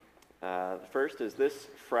The first is this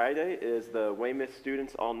Friday is the Weymouth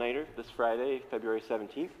Students All-Nighter, this Friday, February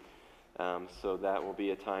 17th. So that will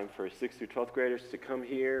be a time for 6th through 12th graders to come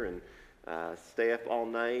here and stay up all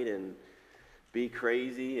night and be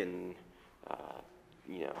crazy and,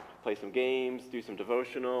 play some games, do some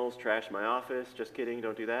devotionals, trash my office. Just kidding,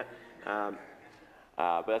 don't do that.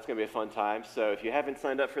 But that's going to be a fun time. So if you haven't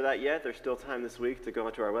signed up for that yet, there's still time this week to go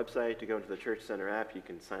onto our website, to go into the Church Center app. You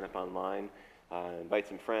can sign up online, invite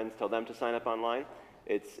some friends, tell them to sign up online.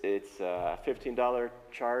 It's a $15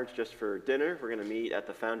 charge just for dinner. We're going to meet at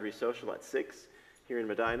the Foundry Social at 6 here in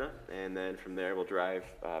Medina, and then from there we'll drive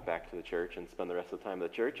back to the church and spend the rest of the time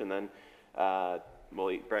at the church, and then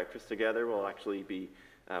we'll eat breakfast together. We'll actually be,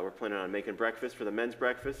 we're planning on making breakfast for the men's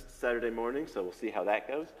breakfast Saturday morning, so we'll see how that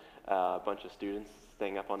goes. A bunch of students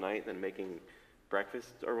staying up all night and making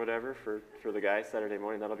breakfast or whatever for the guys Saturday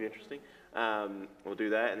morning. That'll be interesting. We'll do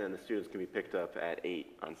that, and then the students can be picked up at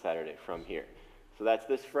 8 on Saturday from here. So that's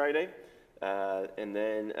this Friday. And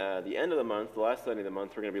then the end of the month, the last Sunday of the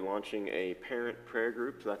month, we're going to be launching a parent prayer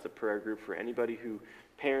group. So that's a prayer group for anybody who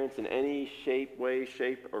parents in any way,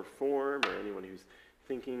 shape, or form, or anyone who's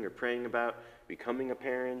thinking or praying about becoming a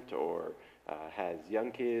parent or has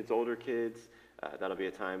young kids, older kids. That'll be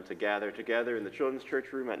a time to gather together in the children's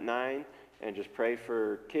church room at 9 and just pray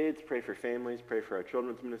for kids, pray for families, pray for our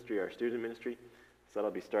children's ministry, our student ministry. So that'll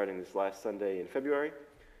be starting this last Sunday in February.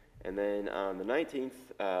 And then on the 19th,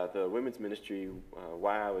 the women's ministry,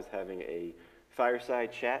 WOW, is having a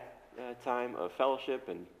fireside chat time of fellowship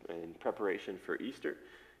and preparation for Easter.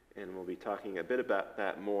 And we'll be talking a bit about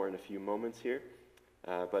that more in a few moments here.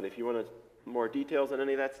 But if you want more details on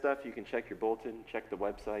any of that stuff, you can check your bulletin, check the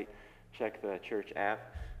website, check the church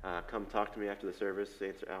app. Come talk to me after the service.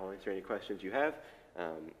 I'll answer any questions you have.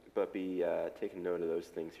 But be taking note of those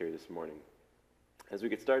things here this morning. As we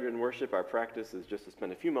get started in worship, our practice is just to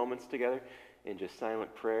spend a few moments together in just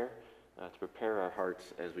silent prayer to prepare our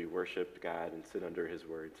hearts as we worship God and sit under His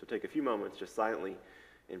Word. So take a few moments just silently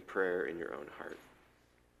in prayer in your own heart.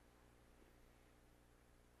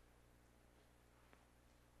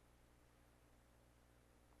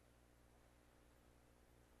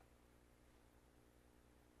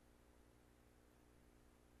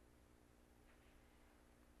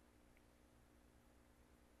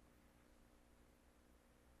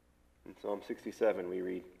 In Psalm 67, we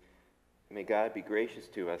read, "May God be gracious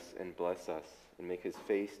to us and bless us, and make His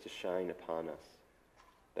face to shine upon us,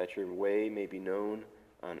 that your way may be known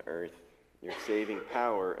on earth, your saving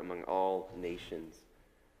power among all nations.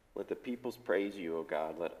 Let the peoples praise you, O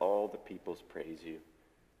God. Let all the peoples praise you.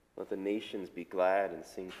 Let the nations be glad and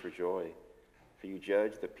sing for joy, for you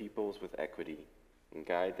judge the peoples with equity and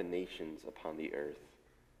guide the nations upon the earth.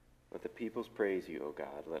 Let the peoples praise you, O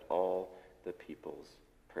God. Let all the peoples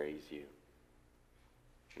praise you."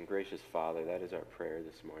 And gracious Father, that is our prayer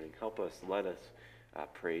this morning. Help us, let us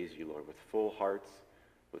praise you, Lord, with full hearts,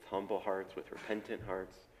 with humble hearts, with repentant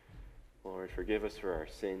hearts. Lord, forgive us for our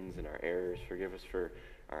sins and our errors. Forgive us for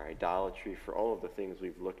our idolatry, for all of the things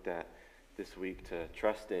we've looked at this week to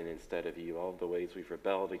trust in instead of you, all of the ways we've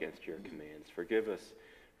rebelled against your commands. Forgive us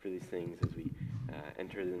for these things as we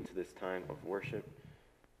enter into this time of worship.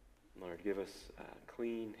 Lord, give us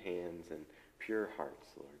clean hands and pure hearts,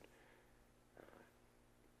 Lord.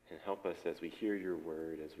 And help us as we hear your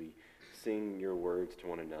word, as we sing your words to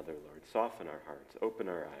one another, Lord. Soften our hearts, open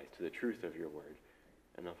our eyes to the truth of your word,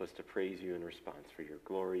 and help us to praise you in response for your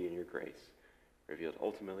glory and your grace, revealed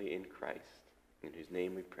ultimately in Christ, in whose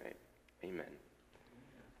name we pray. Amen.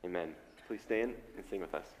 Amen. Please stand and sing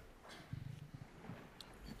with us.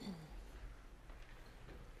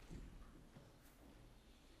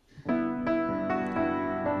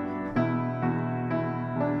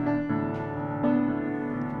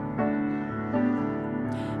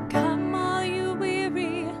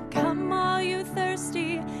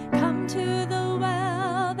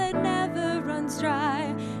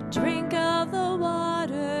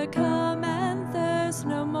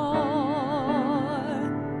 No more.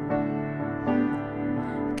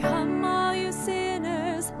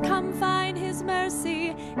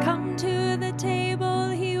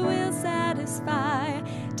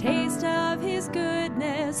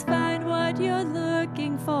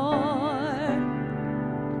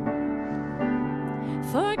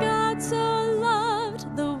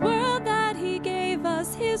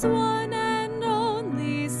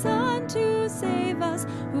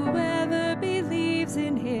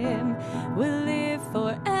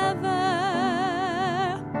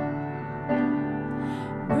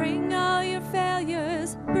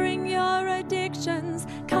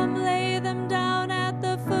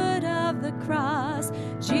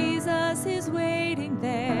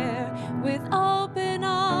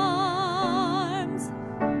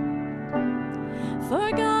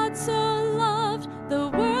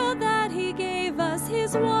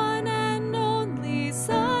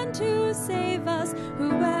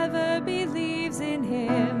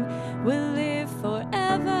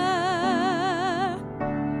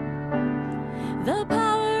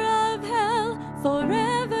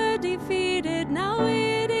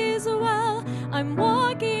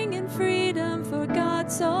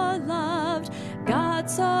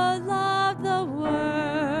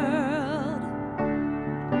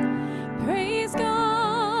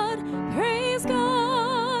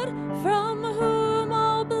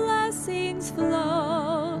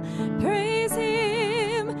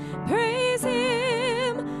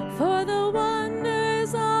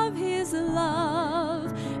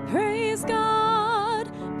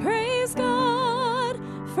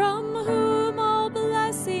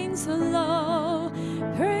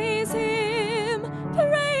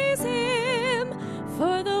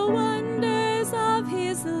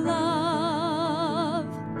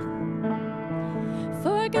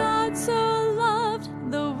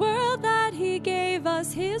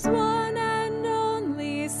 one and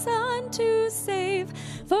only Son to save.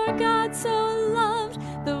 For God so loved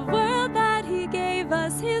the world that he gave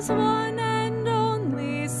us his one and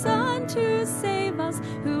only Son to save us.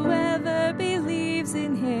 Whoever believes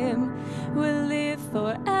in him will live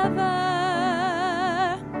forever.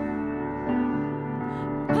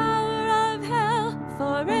 Power of hell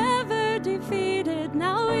forever defeated.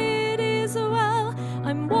 Now it is well.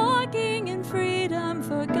 I'm walking in freedom,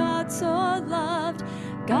 for God so loved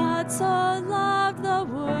the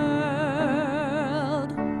world.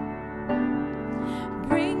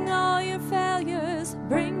 Bring all your failures,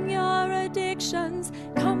 bring your addictions,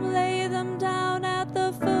 come lay them down at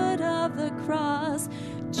the foot of the cross.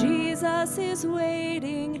 Jesus is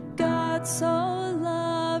waiting, God so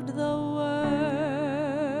loved the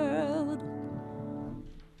world.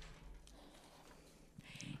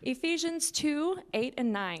 Ephesians 2:8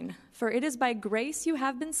 and 9. For it is by grace you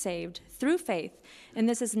have been saved, through faith, and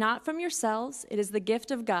this is not from yourselves, it is the gift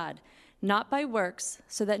of God, not by works,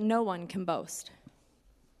 so that no one can boast.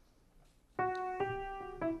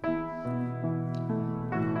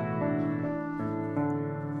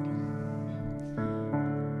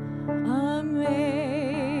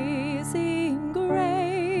 Amazing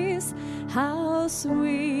grace, how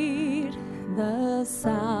sweet the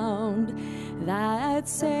sound that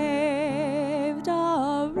saved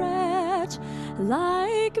a wretch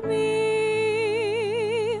like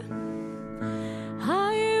me.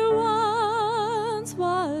 I once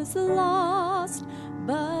was lost,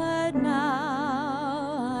 but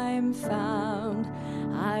now I'm found.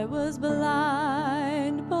 I was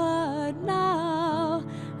blind, but now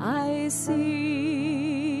I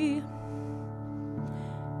see.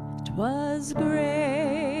 'Twas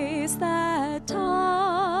grace that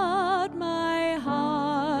taught my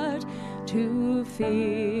heart to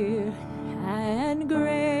fear, and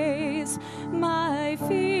grace my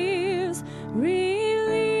fears relieved.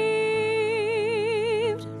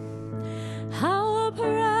 How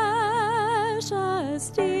precious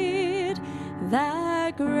did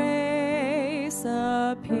that grace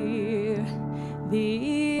appear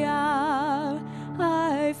the hour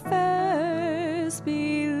I first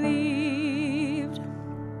believed.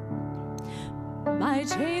 My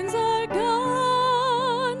chains are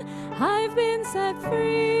gone, I've been set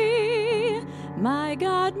free. My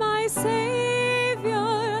God, my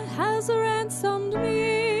Savior has ransomed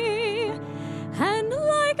me. And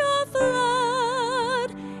like a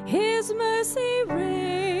flood, his mercy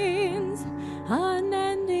reigns,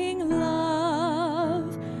 unending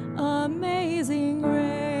love, amazing grace.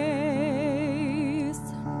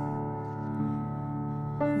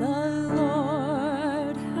 The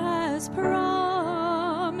Lord has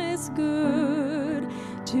promised good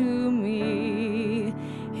to me.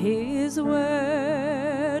 His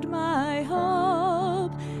word my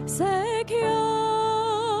hope secures.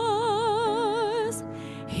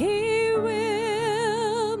 He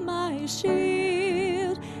will my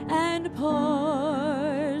shield and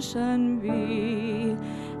portion be,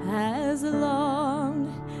 as long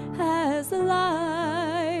as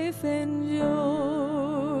life endures.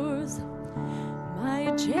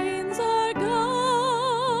 My chains are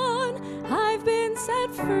gone, I've been set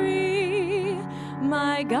free.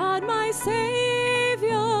 My God, my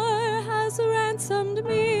Savior has ransomed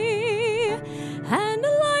me. And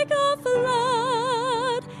like a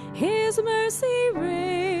flood, his mercy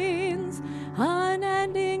reigns,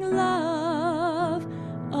 unending love,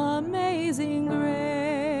 amazing grace.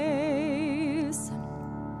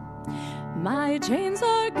 My chains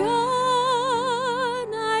are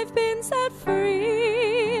gone, I've been set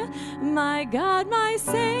free. My God, my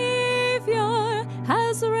Savior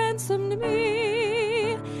has ransomed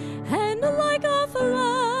me. And like a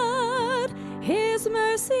flood, his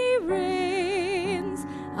mercy reigns,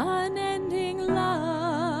 unending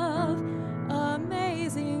love,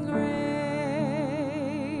 amazing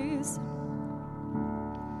grace.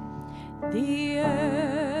 The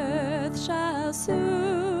earth shall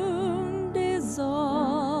soon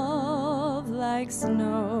dissolve like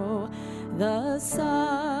snow. The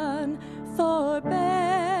sun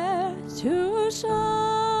forbear to shine.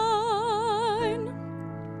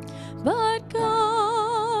 But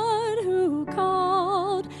God, who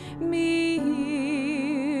called me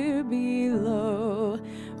here below,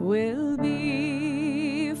 will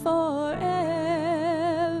be forever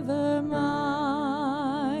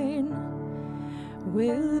mine,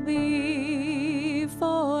 will be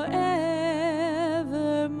forever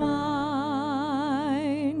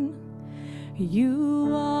mine.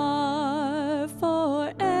 You are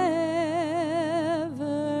forever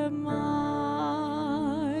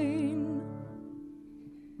mine.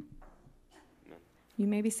 You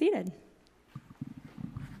may may be seated.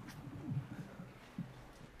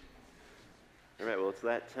 All right, well, it's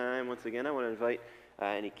that time. Once again, I want to invite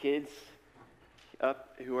any kids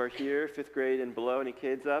up who are here, 5th grade and below. Any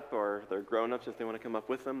kids up, or they're grown-ups, if they want to come up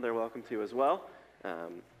with them, they're welcome to as well.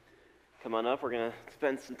 Come on up. We're going to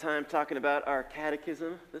spend some time talking about our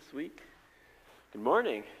catechism this week. Good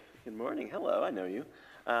morning. Good morning. Hello, I know you.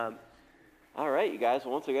 All right, you guys.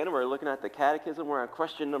 Well, once again, we're looking at the catechism. We're on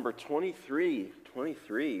question number 23.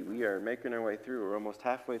 23. We are making our way through. We're almost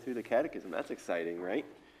halfway through the catechism. That's exciting, right?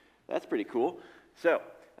 That's pretty cool. So,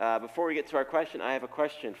 before we get to our question, I have a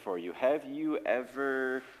question for you. Have you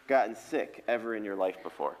ever gotten sick ever in your life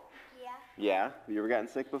before? Yeah. Yeah? Have you ever gotten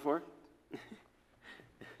sick before?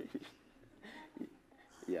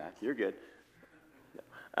 Yeah, you're good.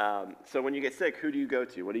 So when you get sick, who do you go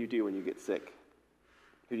to? What do you do when you get sick?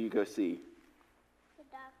 Who do you go see? The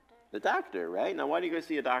doctor. The doctor, right? Now, why do you go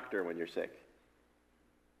see a doctor when you're sick?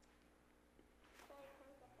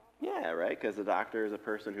 Yeah, right, because the doctor is a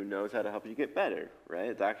person who knows how to help you get better,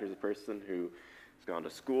 right? A doctor is a person who has gone to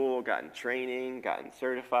school, gotten training, gotten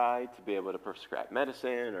certified to be able to prescribe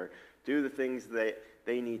medicine or do the things that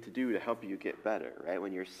they need to do to help you get better, right?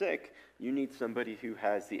 When you're sick, you need somebody who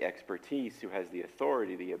has the expertise, who has the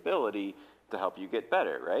authority, the ability to help you get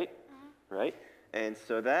better, right? Mm-hmm. Right? And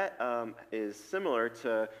so that is similar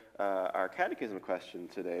to our catechism question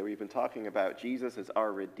today. We've been talking about Jesus as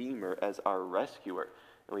our Redeemer, as our rescuer.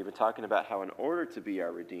 And we've been talking about how in order to be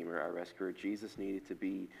our Redeemer, our rescuer, Jesus needed to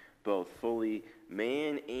be both fully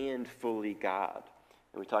man and fully God.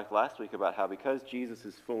 And we talked last week about how because Jesus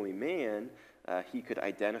is fully man, he could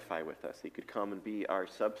identify with us. He could come and be our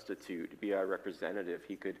substitute, be our representative.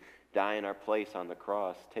 He could die in our place on the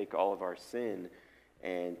cross, take all of our sin,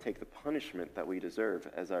 and take the punishment that we deserve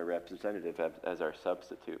as our representative, as our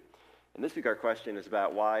substitute. And this week our question is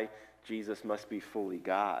about why Jesus must be fully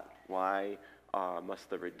God. Why must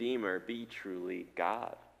the Redeemer be truly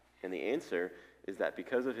God? And the answer is that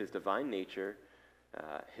because of his divine nature,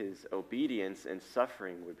 his obedience and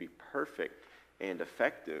suffering would be perfect and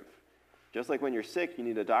effective. Just like when you're sick, you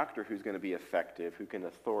need a doctor who's going to be effective, who can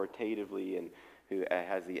authoritatively and who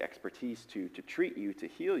has the expertise to treat you, to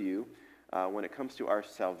heal you. When it comes to our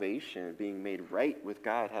salvation, being made right with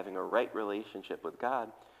God, having a right relationship with God,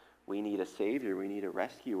 we need a Savior, we need a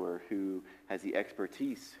rescuer who has the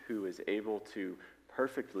expertise, who is able to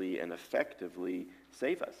perfectly and effectively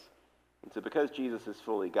save us. And so because Jesus is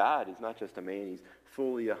fully God, he's not just a man, he's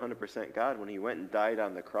fully 100% God. When he went and died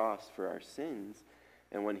on the cross for our sins,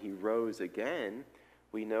 and when he rose again,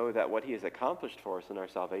 we know that what he has accomplished for us in our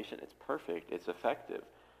salvation, it's perfect, it's effective.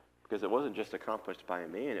 Because it wasn't just accomplished by a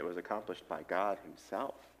man, it was accomplished by God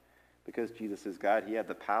himself. Because Jesus is God, he had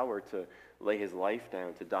the power to lay his life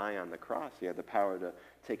down, to die on the cross. He had the power to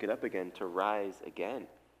take it up again, to rise again.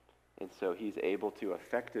 And so he's able to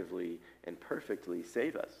effectively and perfectly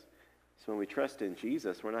save us. So when we trust in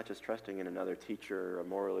Jesus, we're not just trusting in another teacher or a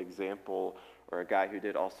moral example or a guy who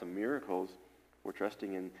did awesome miracles. We're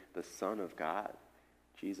trusting in the Son of God,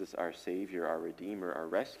 Jesus, our Savior, our Redeemer, our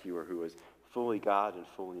rescuer, who is fully God and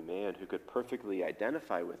fully man, who could perfectly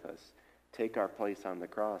identify with us, take our place on the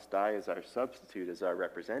cross, die as our substitute, as our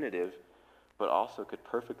representative, but also could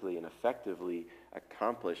perfectly and effectively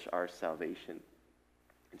accomplish our salvation.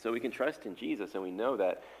 And so we can trust in Jesus, and we know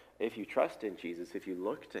that if you trust in Jesus, if you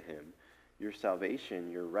look to him, your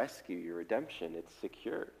salvation, your rescue, your redemption, it's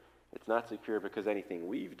secure. It's not secure because anything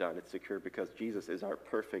we've done. It's secure because Jesus is our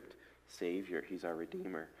perfect Savior. He's our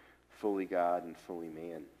Redeemer, fully God and fully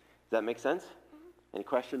man. Does that make sense? Mm-hmm. Any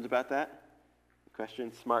questions about that?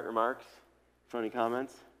 Questions, smart remarks, funny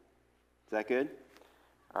comments? Is that good?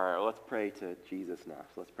 All right, well, let's pray to Jesus now.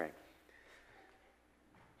 So let's pray.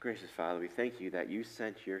 Gracious Father, we thank you that you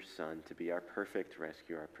sent your Son to be our perfect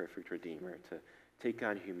rescuer, our perfect Redeemer, to take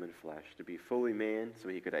on human flesh, to be fully man so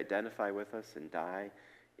he could identify with us and die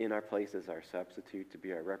in our place as our substitute, to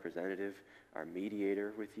be our representative, our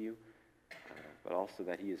mediator with you, but also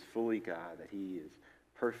that he is fully God, that he is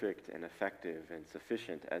perfect and effective and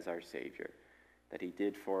sufficient as our Savior, that he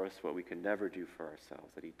did for us what we could never do for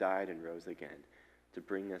ourselves, that he died and rose again to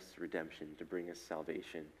bring us redemption, to bring us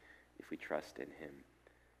salvation if we trust in him.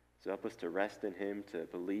 So help us to rest in him, to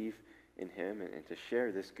believe in him, and to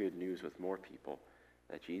share this good news with more people,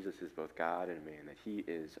 that Jesus is both God and man, that he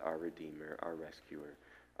is our Redeemer, our rescuer,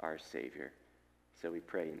 our Savior. So we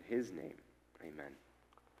pray in his name. Amen.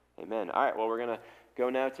 Amen. All right, well, we're going to go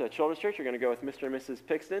now to Children's Church. We're going to go with Mr. and Mrs.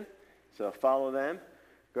 Pixton. So follow them.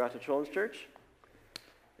 Go out to Children's Church.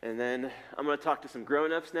 And then I'm going to talk to some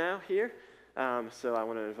grown-ups now here. So I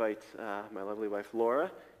want to invite my lovely wife,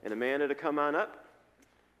 Laura, and Amanda to come on up.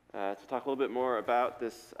 to talk a little bit more about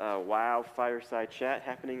this WOW Fireside Chat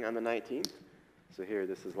happening on the 19th. So here,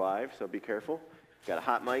 this is live, so be careful. Got a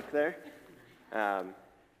hot mic there.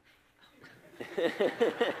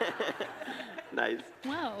 Nice.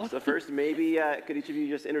 Wow. So first, maybe could each of you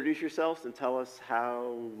just introduce yourselves and tell us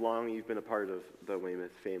how long you've been a part of the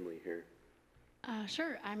Weymouth family here?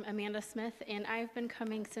 Sure. I'm Amanda Smith, and I've been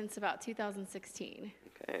coming since about 2016.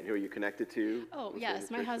 Okay, and who are you connected to? Oh,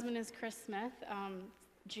 yes. My husband is Chris Smith,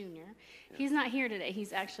 Jr. Yeah. He's not here today.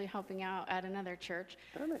 He's actually helping out at another church.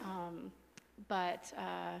 Oh, nice. But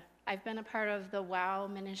I've been a part of the WOW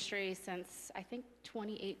ministry since, I think,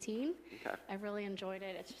 2018. Okay. I really enjoyed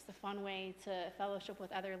it. It's just a fun way to fellowship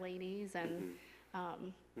with other ladies. And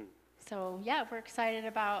so, yeah, we're excited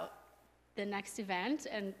about the next event,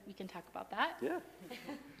 and we can talk about that. Yeah.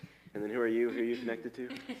 And then who are you? Who are you connected to?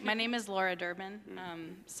 My name is Laura Durbin.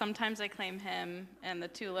 Sometimes I claim him and the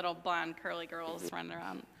two little blonde curly girls running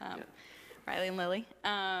around, Riley and Lily.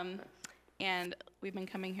 And we've been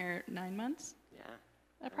coming here 9 months? Yeah.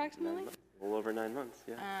 Approximately? A little over 9 months,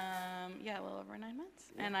 yeah. Yeah, a little over 9 months.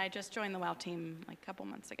 Yeah. And I just joined the WOW team like a couple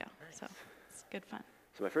months ago. Nice. So it's good fun.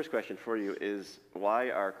 So my first question for you is, why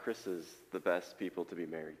are Chris's the best people to be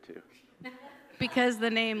married to? Because the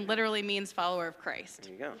name literally means follower of Christ.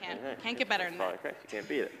 There you go. Can't get better than Follow that. Christ. You can't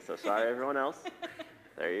beat it. So sorry, everyone else.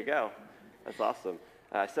 There you go. That's awesome.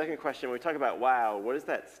 Second question, when we talk about WOW, what does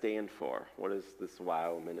that stand for? What is this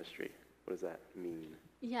WOW ministry? What does that mean?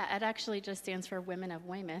 Yeah, it actually just stands for Women of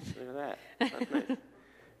Weymouth. Look at that. That's nice.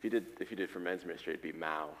 If you did for men's ministry, it'd be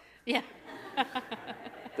MOW. Yeah.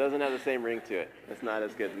 Doesn't have the same ring to it. It's not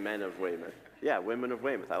as good. Men of Weymouth. Yeah, Women of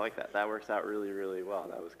Weymouth. I like that. That works out really, really well.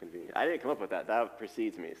 That was convenient. I didn't come up with that. That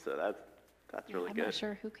precedes me, so that's really I'm good. not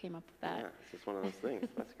sure who came up with that. Yeah, it's just one of those things.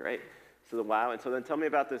 That's great. So the WOW, and so then tell me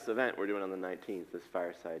about this event we're doing on the 19th, this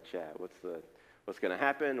fireside chat. What's going to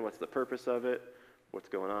happen? What's the purpose of it? What's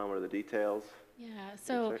going on? What are the details? Yeah,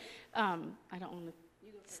 so I don't want to.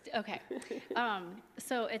 Okay.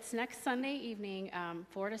 So it's next Sunday evening,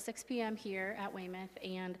 4 to 6 p.m. here at Weymouth,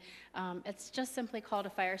 and it's just simply called a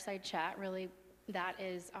fireside chat. Really, that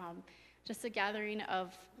is just a gathering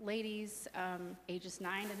of ladies ages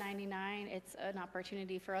 9 to 99. It's an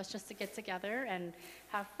opportunity for us just to get together and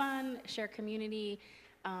have fun, share community.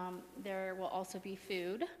 There will also be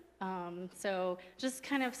food. So just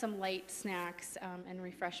kind of some light snacks and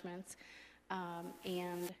refreshments.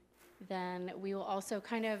 And then we will also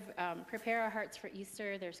kind of prepare our hearts for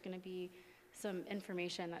Easter. There's going to be some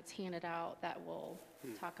information that's handed out that we'll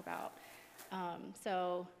talk about.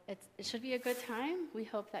 So it should be a good time. We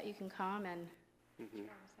hope that you can come and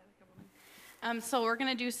So we're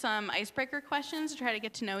going to do some icebreaker questions to try to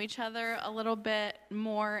get to know each other a little bit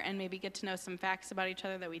more and maybe get to know some facts about each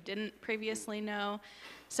other that we didn't previously know.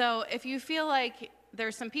 So if you feel like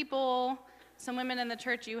there's some people, some women in the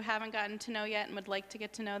church you haven't gotten to know yet and would like to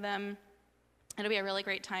get to know them, it'll be a really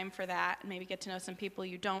great time for that. Maybe get to know some people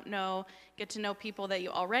you don't know, get to know people that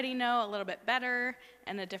you already know a little bit better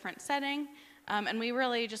in a different setting. And we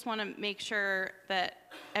really just want to make sure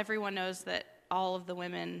that everyone knows that all of the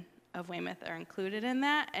women of Weymouth are included in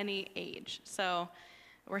that, any age. So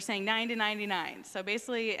we're saying 9 to 99. So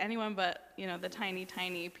basically anyone but, the tiny,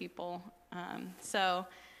 tiny people.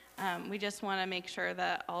 We just want to make sure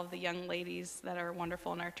that all of the young ladies that are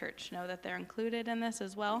wonderful in our church know that they're included in this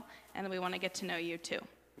as well, and that we want to get to know you too.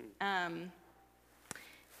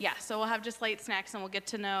 So we'll have just light snacks, and we'll get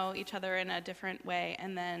to know each other in a different way,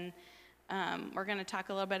 and then we're going to talk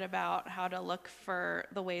a little bit about how to look for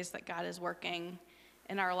the ways that God is working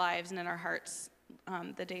in our lives and in our hearts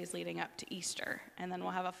the days leading up to Easter, and then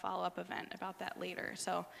we'll have a follow-up event about that later.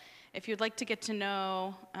 So if you'd like to get to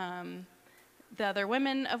know the other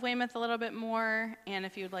women of Weymouth a little bit more, and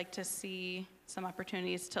if you'd like to see some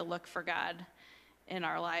opportunities to look for God in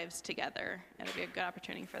our lives together, it'll be a good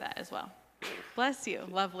opportunity for that as well. Bless you,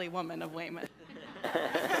 lovely woman of Weymouth.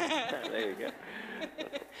 There you go.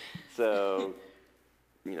 So,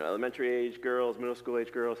 elementary age girls, middle school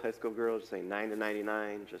age girls, high school girls, saying 9 to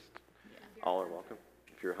 99, just all are welcome.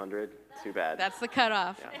 If you're 100, too bad. That's the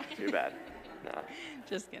cutoff. Yeah, too bad. No.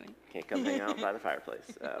 Just kidding. Can't come hang out by the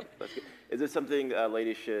fireplace. That's good. Is this something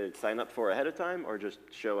ladies should sign up for ahead of time or just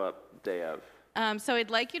show up day of? So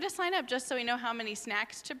I'd like you to sign up just so we know how many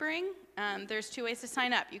snacks to bring. There's 2 ways to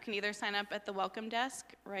sign up. You can either sign up at the welcome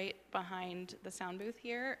desk right behind the sound booth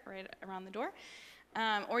here, right around the door,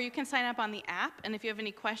 or you can sign up on the app. And if you have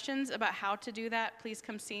any questions about how to do that, please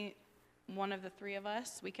come see one of the 3 of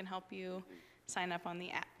us. We can help you sign up on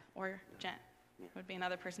the app, or Jen would be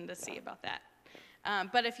another person to see about that.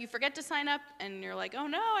 But if you forget to sign up and you're like, oh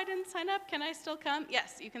no, I didn't sign up, can I still come?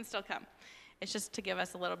 Yes, you can still come. it's just to give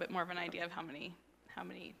us a little bit more of an idea of how many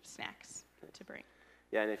snacks to bring.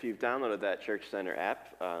 Yeah, and if you've downloaded that Church Center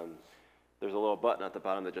app, there's a little button at the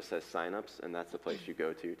bottom that just says sign-ups, and that's the place you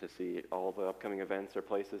go to see all the upcoming events or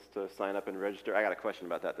places to sign up and register. I got a question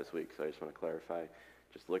about that this week, so I just want to clarify.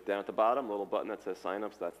 Just look down at the bottom, little button that says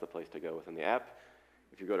sign-ups, that's the place to go within the app.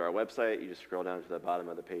 If you go to our website, you just scroll down to the bottom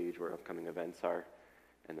of the page where upcoming events are,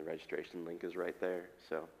 and the registration link is right there.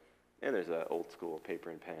 So, and there's an old school paper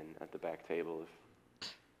and pen at the back table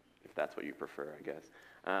if that's what you prefer, I guess.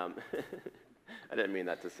 I didn't mean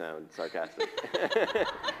that to sound sarcastic. I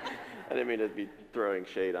didn't mean to be throwing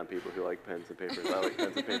shade on people who like pens and papers. I like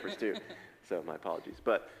pens and papers too, so my apologies.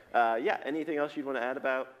 But yeah, anything else you'd want to add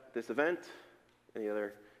about this event? Any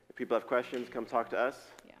other, if people have questions, come talk to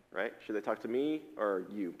us, Yeah. right? Should they talk to me or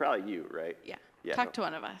you? Probably you, right? Yeah. Yeah, Talk no. to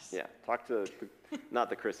one of us. Yeah, talk to, not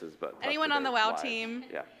the Chris's, but talk Anyone to on the their WOW wives. team.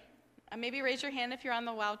 Yeah. Maybe raise your hand if you're on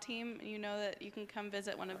the WOW team and you know that you can come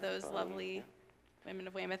visit one of those lovely Women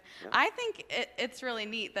of Weymouth. Yeah. I think it's really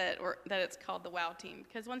neat that it's called the WOW team,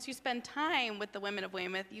 because once you spend time with the Women of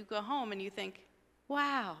Weymouth, you go home and you think,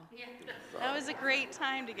 wow, that was a great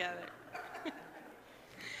time together.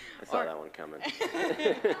 I saw that one coming.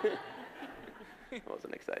 I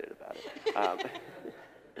wasn't excited about it.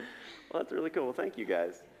 Well, that's really cool. Well, thank you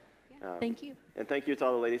guys. Thank you. And thank you to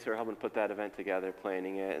all the ladies who are helping put that event together,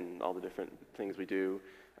 planning it, and all the different things we do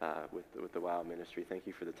with the WOW ministry. Thank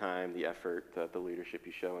you for the time, the effort, the leadership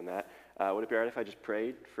you show in that. Would it be all right if I just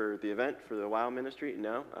prayed for the event, for the WOW ministry?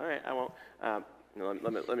 No? All right, I won't.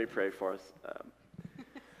 Let me pray for us.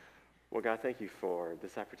 Well, God, thank you for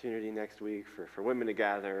this opportunity next week for women to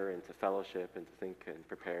gather and to fellowship and to think and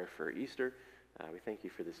prepare for Easter. We thank you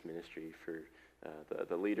for this ministry, for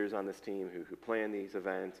the leaders on this team who plan these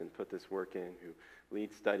events and put this work in, who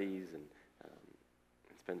lead studies and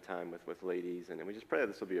spend time with ladies. And we just pray that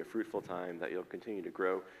this will be a fruitful time, that you'll continue to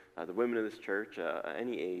grow the women of this church,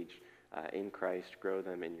 any age, in Christ, grow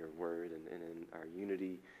them in your word and in our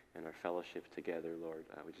unity and our fellowship together, Lord.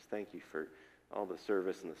 We just thank you for all the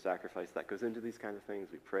service and the sacrifice that goes into these kind of things.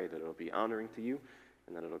 We pray that it'll be honoring to you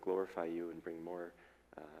and that it'll glorify you and bring more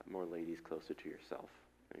ladies closer to yourself.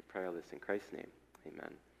 And we pray all this in Christ's name.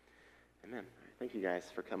 Amen. Amen. All right, thank you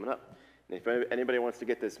guys for coming up. And if anybody wants to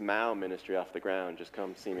get this MOW ministry off the ground, just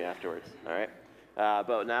come see me afterwards. All right.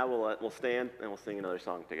 But now we'll stand and we'll sing another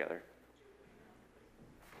song together.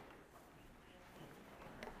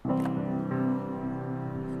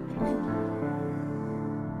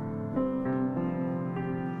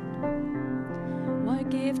 What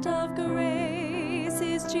gift of grace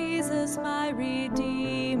is Jesus my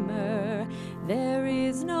Redeemer? There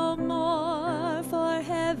is no more for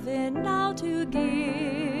heaven now to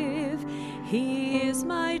give. He is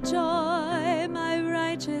my joy, my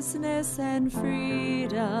righteousness and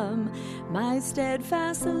freedom, my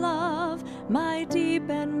steadfast love, my deep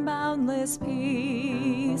and boundless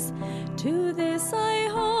peace. To this I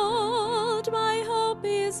hold, my hope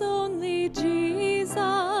is only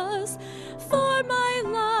Jesus, for my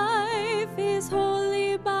life is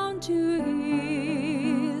wholly bound to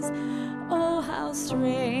His. Oh, how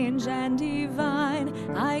strange and divine,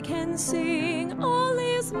 I can sing, all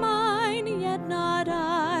is mine, yet not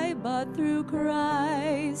I, but through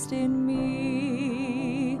Christ in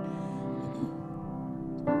me.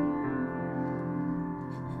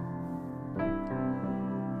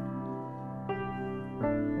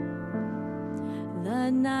 The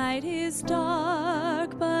night is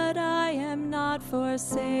dark, but I am not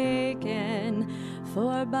forsaken,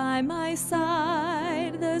 for by my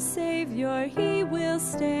side the Savior, He will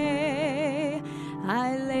stay.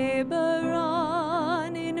 I labor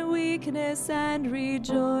on in weakness and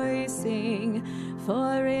rejoicing,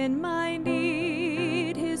 for in my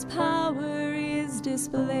need His power is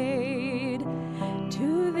displayed.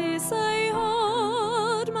 To this I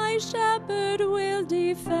hold, my shepherd will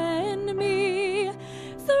defend me.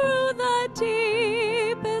 Through the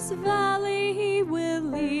deepest valley He will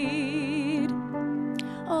lead.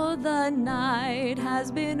 Oh, the night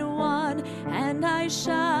has been won, and I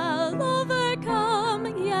shall overcome,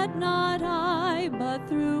 yet not I, but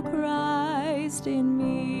through Christ in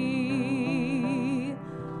me.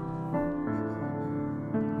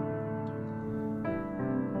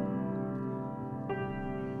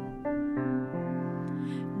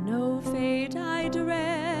 No fate I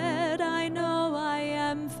dread, I know I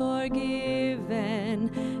am forgiven.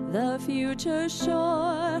 The future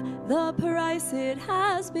sure, the price it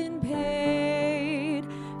has been paid.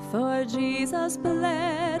 For Jesus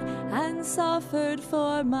bled and suffered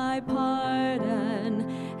for my pardon,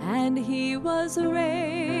 and He was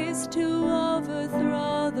raised to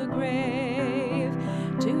overthrow the grave.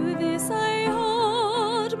 To this I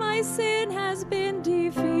hold, my sin has been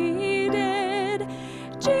defeated.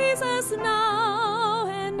 Jesus now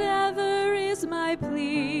and ever is my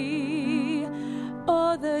plea.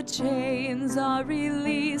 Oh, the chains are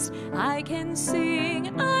released, I can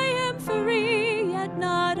sing, I am free, yet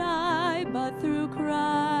not I, but through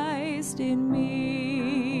Christ in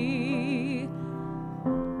me.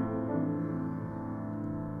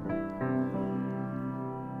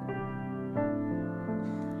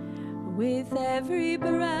 With every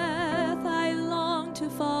breath I long to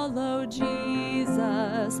follow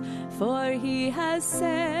Jesus, for he has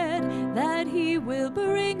said that he will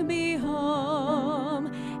bring me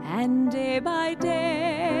home, and day by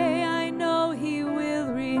day I know he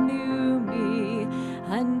will renew me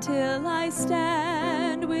until I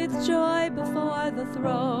stand with joy before the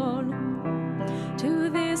throne. To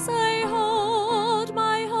this I hold,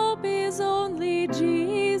 my hope is only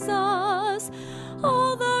Jesus,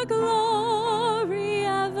 all the glory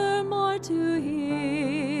evermore to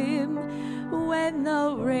him. When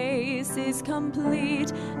the race is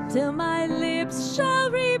complete, till my lips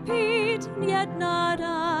shall repeat, yet not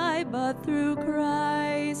I, but through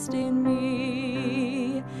Christ in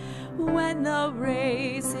me. When the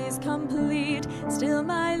race is complete, still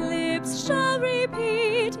my lips shall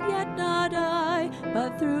repeat, yet not I,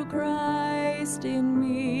 but through Christ in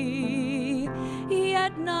me.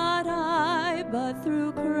 Yet not I, but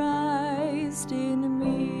through Christ in me.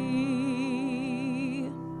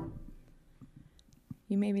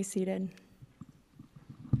 You may be seated.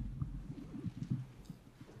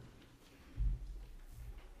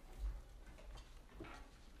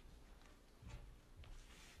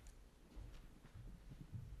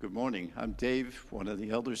 Good morning. I'm Dave, one of the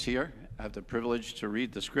elders here. I have the privilege to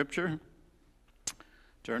read the scripture.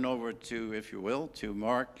 Turn over to, if you will, to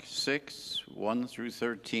Mark 6, 1 through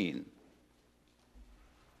 13.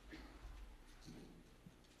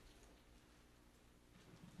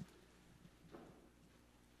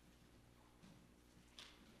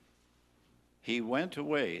 He went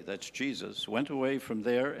away, that's Jesus, went away from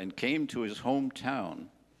there and came to his hometown,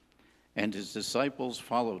 and his disciples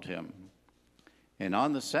followed him. And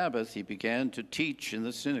on the Sabbath he began to teach in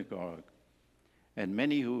the synagogue. And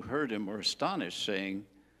many who heard him were astonished, saying,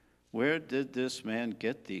 "Where did this man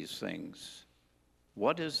get these things?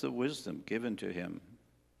 What is the wisdom given to him?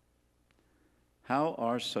 How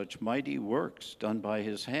are such mighty works done by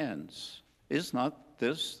his hands? Is not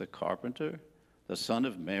this the carpenter, the son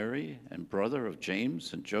of Mary, and brother of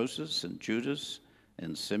James and Joseph and Judas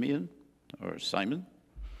and Simeon, or Simon?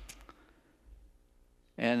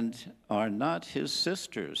 And are not his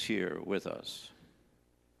sisters here with us?"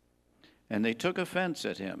 And they took offense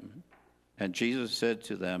at him. And Jesus said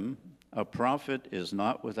to them, "A prophet is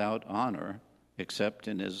not without honor except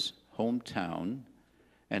in his hometown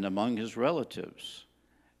and among his relatives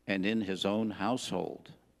and in his own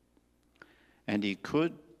household." And he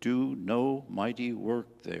could do no mighty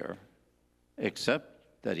work there,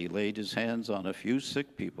 except that he laid his hands on a few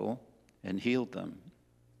sick people and healed them.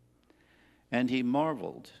 And he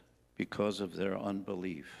marveled because of their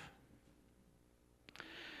unbelief.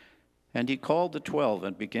 And he called the 12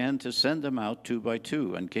 and began to send them out 2 by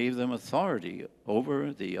 2 and gave them authority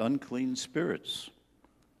over the unclean spirits.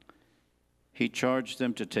 He charged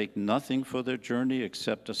them to take nothing for their journey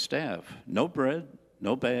except a staff, no bread,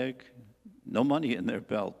 no bag, no money in their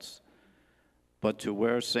belts, but to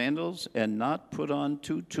wear sandals and not put on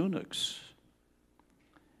 2 tunics.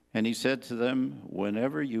 And he said to them,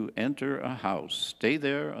 "Whenever you enter a house, stay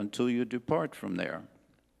there until you depart from there.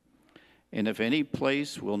 And if any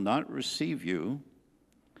place will not receive you,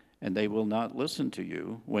 and they will not listen to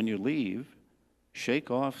you, when you leave,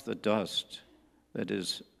 shake off the dust that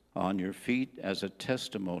is on your feet as a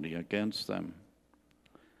testimony against them."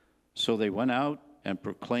 So they went out and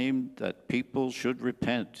proclaimed that people should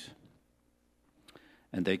repent.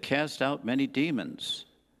 And they cast out many demons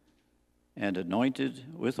and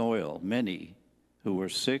anointed with oil many who were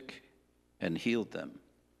sick and healed them.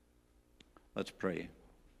 Let's pray.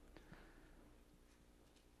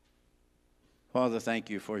 Father, thank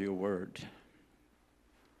you for your word.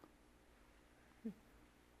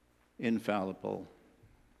 Infallible,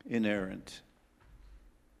 inerrant,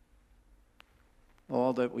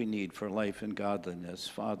 all that we need for life and godliness.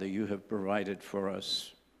 Father, you have provided for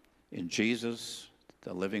us in Jesus,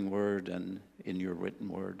 the living word, and in your written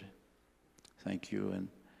word. Thank you. And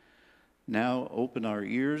now open our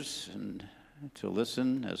ears and to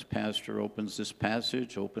listen as Pastor opens this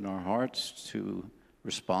passage. Open our hearts to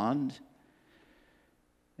respond.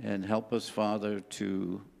 And help us, Father,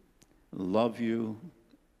 to love you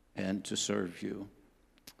and to serve you.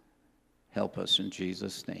 Help us in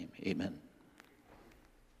Jesus' name. Amen.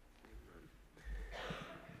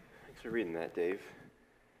 Thanks for reading that, Dave.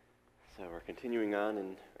 So we're continuing on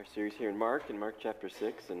in our series here in Mark chapter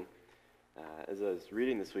 6. And as I was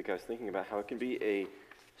reading this week, I was thinking about how it can be a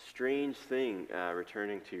strange thing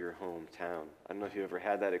returning to your hometown. I don't know if you ever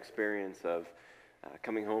had that experience of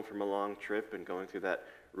coming home from a long trip and going through that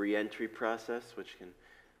re-entry process, which can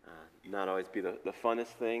not always be the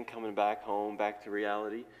funnest thing, coming back home, back to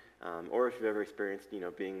reality. Or if you've ever experienced,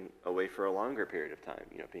 being away for a longer period of time,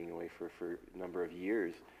 being away for a number of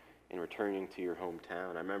years and returning to your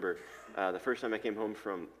hometown. I remember the first time I came home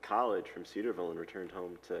from college, from Cedarville, and returned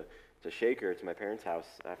home to Shaker, to my parents' house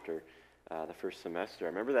after the first semester. I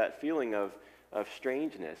remember that feeling of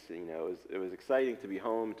strangeness. It was exciting to be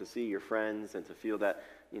home, to see your friends, and to feel that,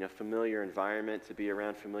 familiar environment, to be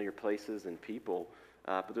around familiar places and people.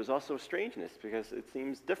 But there's also a strangeness because it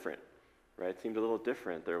seems different, right? It seemed a little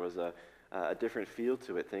different. There was a different feel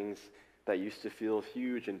to it. Things that used to feel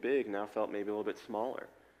huge and big now felt maybe a little bit smaller.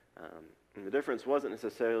 And the difference wasn't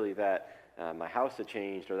necessarily that my house had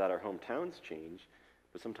changed or that our hometowns changed,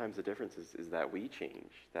 but sometimes the difference is that we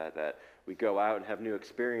change, that we go out and have new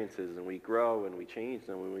experiences and we grow and we change.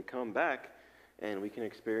 And when we come back, and we can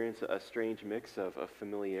experience a strange mix of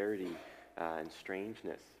familiarity and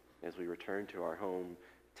strangeness as we return to our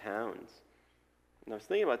hometowns. And I was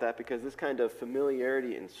thinking about that because this kind of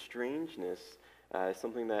familiarity and strangeness is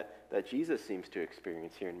something that Jesus seems to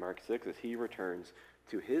experience here in Mark 6 as he returns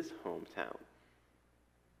to his hometown.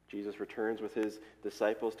 Jesus returns with his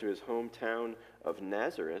disciples to his hometown of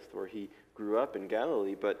Nazareth, where he grew up in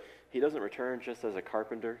Galilee, but he doesn't return just as a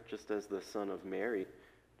carpenter, just as the son of Mary.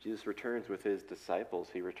 Jesus returns with his disciples.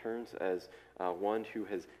 He returns as one who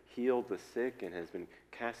has healed the sick and has been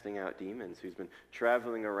casting out demons, who's been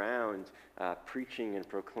traveling around preaching and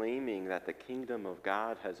proclaiming that the kingdom of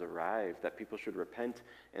God has arrived, that people should repent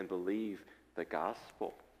and believe the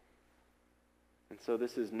gospel. And so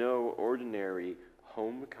this is no ordinary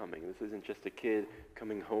homecoming. This isn't just a kid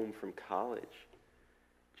coming home from college.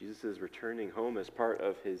 Jesus is returning home as part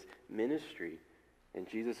of his ministry. And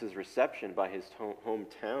Jesus' reception by his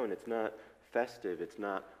hometown, it's not festive, it's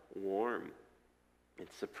not warm.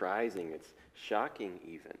 It's surprising, it's shocking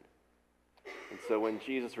even. And so when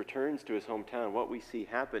Jesus returns to his hometown, what we see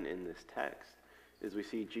happen in this text is we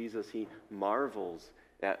see Jesus, he marvels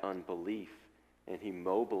at unbelief and he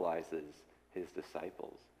mobilizes his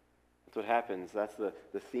disciples. That's what happens. That's the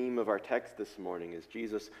theme of our text this morning is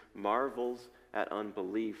Jesus marvels at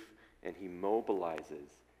unbelief and he mobilizes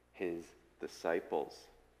his disciples.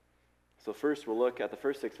 So first we'll look at the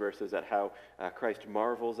first 6 verses at how Christ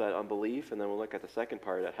marvels at unbelief, and then we'll look at the second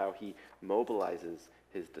part at how he mobilizes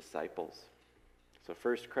his disciples. So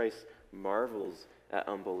first, Christ marvels at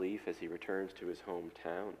unbelief as he returns to his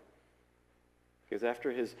hometown. Because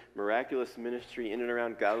after his miraculous ministry in and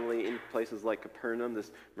around Galilee, in places like Capernaum,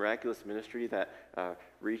 this miraculous ministry that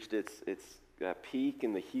reached its peak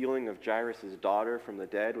in the healing of Jairus' daughter from the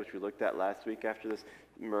dead, which we looked at last week, after this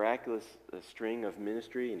miraculous string of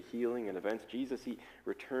ministry and healing and events, Jesus, he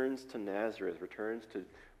returns to Nazareth,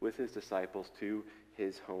 with his disciples to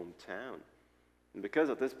his hometown. And because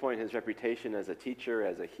at this point his reputation as a teacher,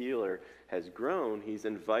 as a healer, has grown, he's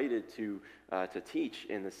invited to teach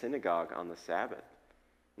in the synagogue on the Sabbath.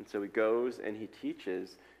 And so he goes and he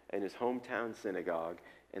teaches in his hometown synagogue,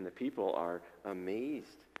 and the people are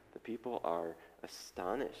amazed. The people are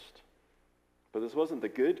astonished. But this wasn't the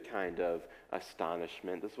good kind of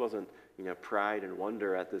astonishment. This wasn't, pride and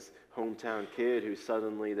wonder at this hometown kid who's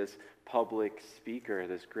suddenly this public speaker,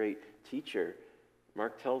 this great teacher.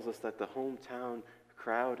 Mark tells us that the hometown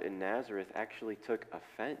crowd in Nazareth actually took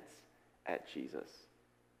offense at Jesus.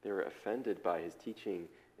 They were offended by his teaching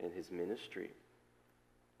and his ministry.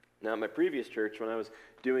 Now, at my previous church, when I was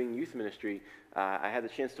doing youth ministry, I had the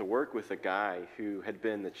chance to work with a guy who had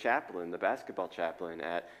been the chaplain, the basketball chaplain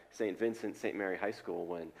at St. Vincent St. Mary High School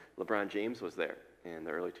when LeBron James was there in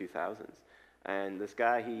the early 2000s. And this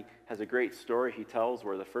guy, he has a great story he tells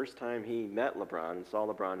where the first time he met LeBron and saw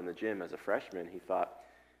LeBron in the gym as a freshman, he thought,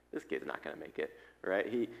 this kid's not going to make it, right?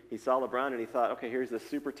 He saw LeBron and he thought, okay, here's this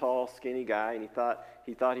super tall, skinny guy, and he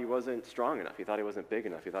thought he wasn't strong enough. He thought he wasn't big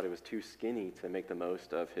enough. He thought he was too skinny to make the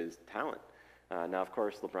most of his talent. Now, of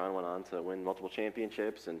course, LeBron went on to win multiple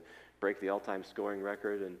championships and break the all-time scoring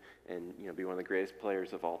record and be one of the greatest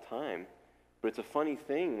players of all time. But it's a funny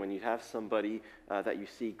thing when you have somebody that you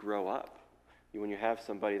see grow up. When you have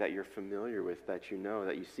somebody that you're familiar with, that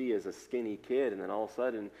you see as a skinny kid, and then all of a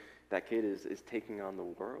sudden that kid is taking on the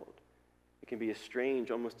world. It can be a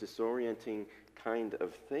strange, almost disorienting kind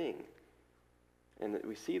of thing. And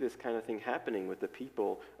we see this kind of thing happening with the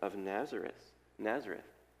people of Nazareth,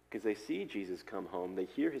 because they see Jesus come home, they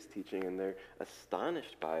hear his teaching, and they're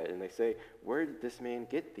astonished by it, and they say, where did this man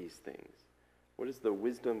get these things? What is the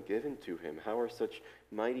wisdom given to him? How are such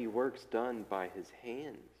mighty works done by his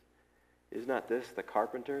hands? Is not this the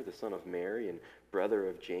carpenter, the son of Mary, and brother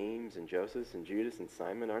of James and Joseph and Judas and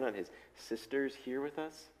Simon? Are not his sisters here with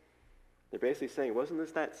us? They're basically saying, wasn't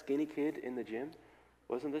this that skinny kid in the gym?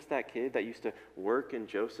 Wasn't this that kid that used to work in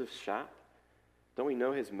Joseph's shop? Don't we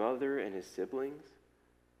know his mother and his siblings?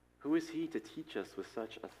 Who is he to teach us with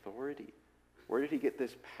such authority? Where did he get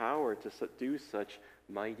this power to do such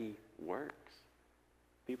mighty works?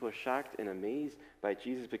 People are shocked and amazed by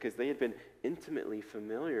Jesus because they had been intimately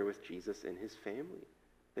familiar with Jesus and his family.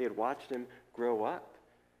 They had watched him grow up.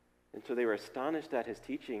 And so they were astonished at his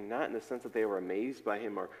teaching, not in the sense that they were amazed by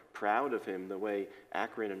him or proud of him the way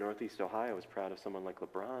Akron and Northeast Ohio was proud of someone like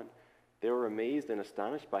LeBron. They were amazed and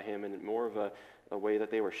astonished by him in more of a way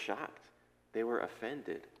that they were shocked. They were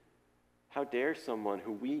offended. How dare someone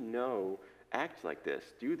who we know act like this,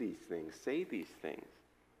 do these things, say these things?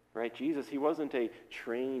 Right? Jesus, he wasn't a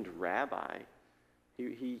trained rabbi.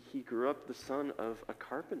 He grew up the son of a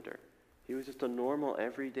carpenter. He was just a normal,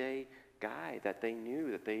 everyday guy that they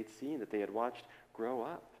knew, that they had seen, that they had watched grow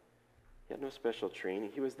up. He had no special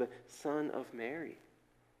training. He was the son of Mary.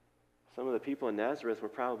 Some of the people in Nazareth were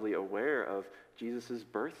probably aware of Jesus'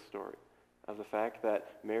 birth story, of the fact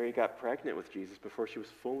that Mary got pregnant with Jesus before she was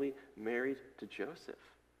fully married to Joseph.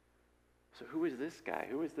 So who is this guy?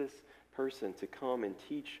 Who is this person to come and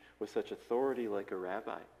teach with such authority like a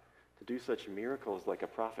rabbi, to do such miracles like a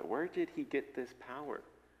prophet? Where did he get this power?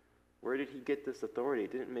 Where did he get this authority?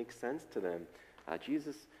 It didn't make sense to them.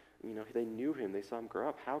 Jesus, they knew him. They saw him grow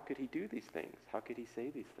up. How could he do these things? How could he say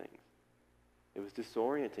these things? It was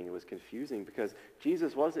disorienting. It was confusing because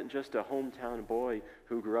Jesus wasn't just a hometown boy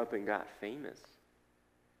who grew up and got famous.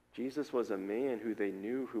 Jesus was a man who they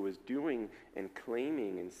knew who was doing and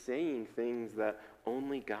claiming and saying things that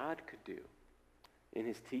only God could do. In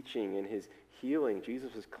his teaching, in his healing,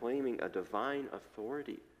 Jesus was claiming a divine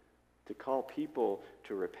authority to call people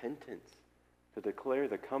to repentance, to declare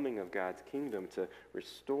the coming of God's kingdom, to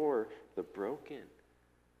restore the broken.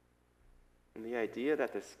 And the idea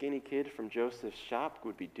that the skinny kid from Joseph's shop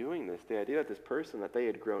would be doing this, the idea that this person that they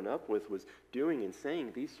had grown up with was doing and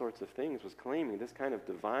saying these sorts of things, was claiming this kind of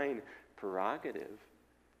divine prerogative,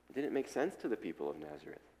 it didn't make sense to the people of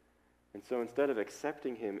Nazareth. And so instead of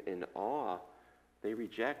accepting him in awe, they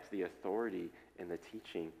reject the authority and the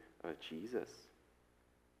teaching of Jesus.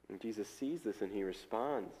 And Jesus sees this and he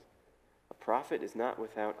responds, "A prophet is not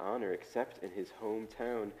without honor except in his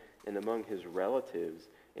hometown and among his relatives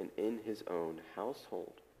and in his own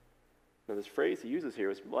household." Now this phrase he uses here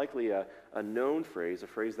is likely a known phrase, a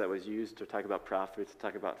phrase that was used to talk about prophets, to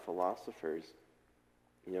talk about philosophers.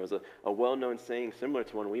 It was a well-known saying similar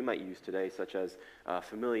to one we might use today, such as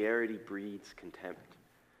familiarity breeds contempt.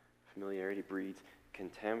 Familiarity breeds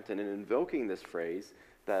contempt. And in invoking this phrase,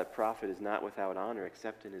 that a prophet is not without honor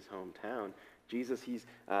except in his hometown, Jesus, he's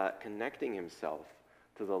connecting himself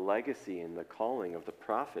to the legacy and the calling of the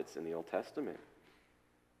prophets in the Old Testament.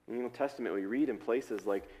 In the Old Testament, we read in places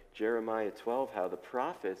like Jeremiah 12 how the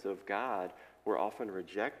prophets of God were often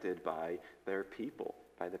rejected by their people,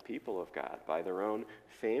 by the people of God, by their own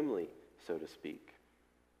family, so to speak.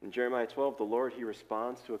 In Jeremiah 12, the Lord, he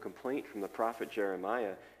responds to a complaint from the prophet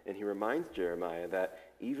Jeremiah, and he reminds Jeremiah that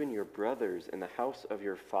even your brothers in the house of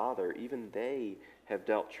your father, even they have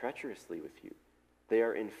dealt treacherously with you. They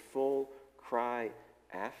are in full cry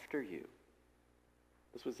after you.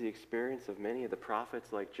 This was the experience of many of the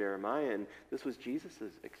prophets like Jeremiah, and this was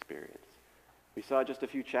Jesus' experience. We saw just a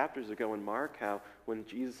few chapters ago in Mark how when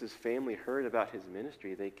Jesus' family heard about his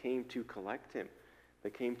ministry, they came to collect him. They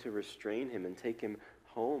came to restrain him and take him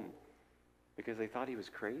home because they thought he was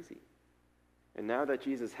crazy. And now that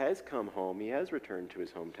Jesus has come home, he has returned to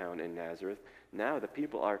his hometown in Nazareth, now the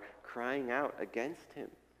people are crying out against him.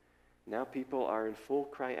 Now people are in full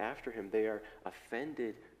cry after him. They are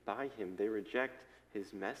offended by him. They reject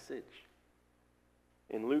his message.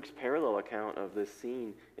 In Luke's parallel account of this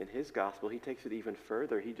scene in his gospel, he takes it even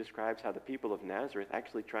further. He describes how the people of Nazareth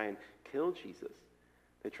actually try and kill Jesus.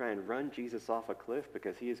 They try and run Jesus off a cliff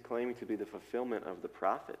because he is claiming to be the fulfillment of the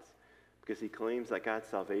prophets, because he claims that God's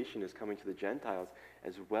salvation is coming to the Gentiles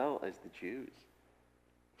as well as the Jews.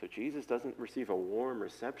 So Jesus doesn't receive a warm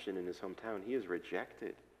reception in his hometown. He is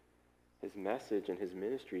rejected. His message and his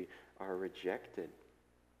ministry are rejected.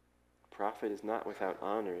 A prophet is not without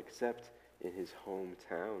honor except in his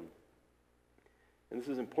hometown. And this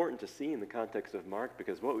is important to see in the context of Mark,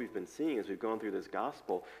 because what we've been seeing as we've gone through this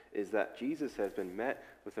gospel is that Jesus has been met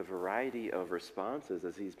with a variety of responses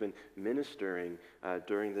as he's been ministering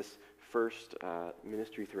during this first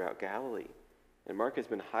ministry throughout Galilee. And Mark has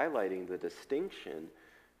been highlighting the distinction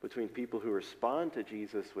between people who respond to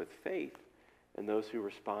Jesus with faith and those who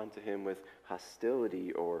respond to him with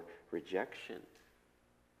hostility or rejection.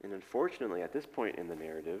 And unfortunately, at this point in the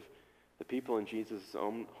narrative, the people in Jesus'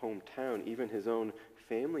 own hometown, even his own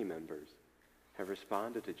family members, have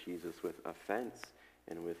responded to Jesus with offense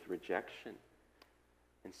and with rejection.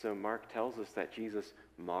 And so Mark tells us that Jesus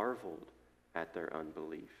marveled at their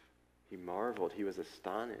unbelief. He marveled, he was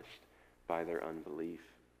astonished by their unbelief.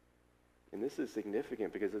 And this is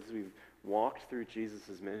significant because as we've walked through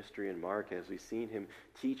Jesus' ministry in Mark, as we've seen him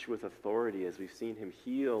teach with authority, as we've seen him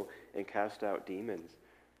heal and cast out demons,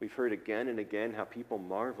 we've heard again and again how people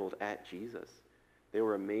marveled at Jesus. They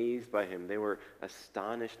were amazed by him. They were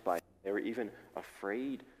astonished by him. They were even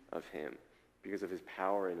afraid of him because of his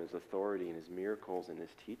power and his authority and his miracles and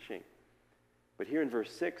his teaching. But here in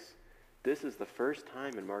verse 6, this is the first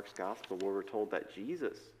time in Mark's gospel where we're told that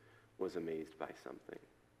Jesus was amazed by something,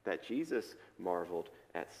 that Jesus marveled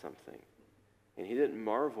at something. And he didn't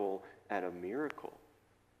marvel at a miracle.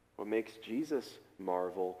 What makes Jesus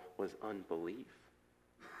marvel was unbelief.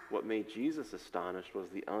 What made Jesus astonished was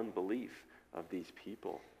the unbelief of these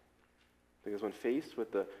people. Because when faced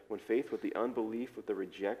with the unbelief, with the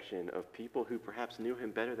rejection of people who perhaps knew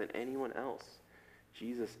him better than anyone else,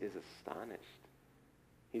 Jesus is astonished.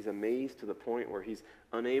 He's amazed to the point where he's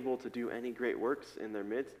unable to do any great works in their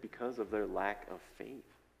midst because of their lack of faith.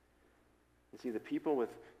 You see, the people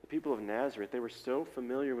of Nazareth, they were so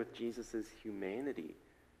familiar with Jesus' humanity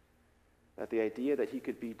that the idea that he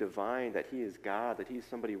could be divine, that he is God, that he is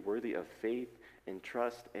somebody worthy of faith and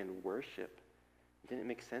trust and worship, didn't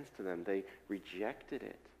make sense to them. They rejected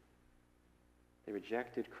it. They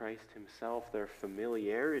rejected Christ himself. Their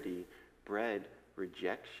familiarity bred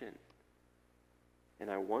rejection. And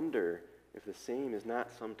I wonder if the same is not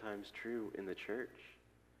sometimes true in the church.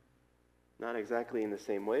 Not exactly in the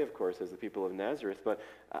same way, of course, as the people of Nazareth, but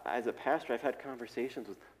as a pastor, I've had conversations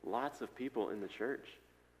with lots of people in the church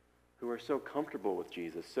who are so comfortable with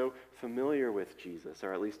Jesus, so familiar with Jesus,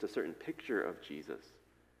 or at least a certain picture of Jesus,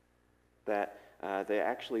 that they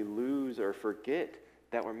actually lose or forget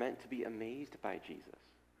that we're meant to be amazed by Jesus.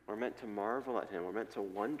 We're meant to marvel at him. We're meant to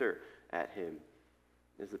wonder at him,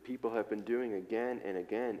 as the people have been doing again and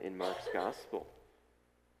again in Mark's gospel.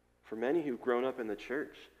 For many who've grown up in the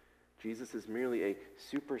church, Jesus is merely a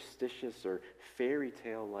superstitious or fairy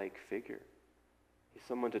tale-like figure. He's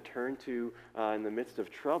someone to turn to in the midst of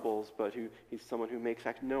troubles, but he's someone who makes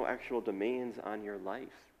no actual demands on your life.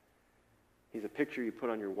 He's a picture you put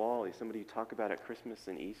on your wall. He's somebody you talk about at Christmas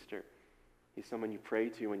and Easter. He's someone you pray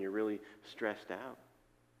to when you're really stressed out.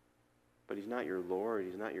 But he's not your Lord.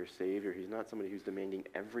 He's not your Savior. He's not somebody who's demanding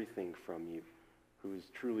everything from you, who's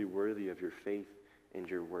truly worthy of your faith and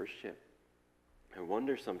your worship. I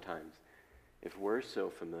wonder sometimes if we're so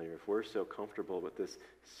familiar, if we're so comfortable with this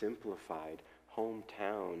simplified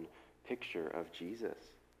hometown picture of Jesus.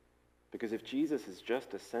 Because if Jesus is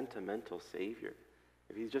just a sentimental Savior,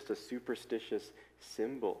 if he's just a superstitious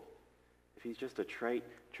symbol, if he's just a trite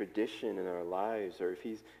tradition in our lives, or if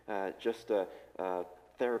he's just a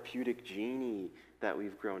therapeutic genie that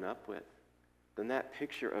we've grown up with, then that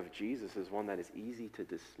picture of Jesus is one that is easy to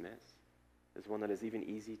dismiss, is one that is even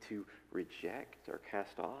easy to reject or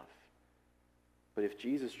cast off. But if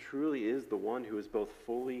Jesus truly is the one who is both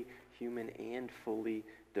fully human and fully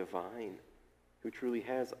divine, who truly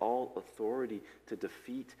has all authority to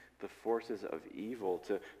defeat the forces of evil,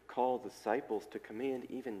 to call disciples, to command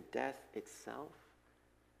even death itself,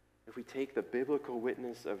 if we take the biblical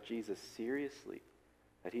witness of Jesus seriously,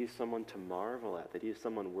 that he is someone to marvel at, that he is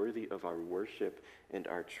someone worthy of our worship and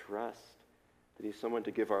our trust, that he is someone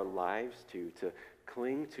to give our lives to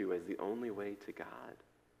cling to as the only way to God,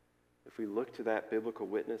 if we look to that biblical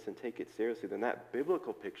witness and take it seriously, then that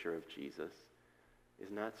biblical picture of Jesus is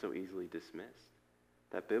not so easily dismissed.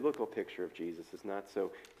 That biblical picture of Jesus is not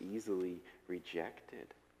so easily rejected.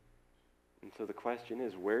 And so the question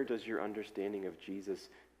is, where does your understanding of Jesus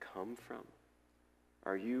come from?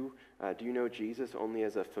 Do you know Jesus only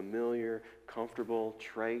as a familiar, comfortable,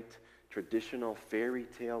 trite, traditional, fairy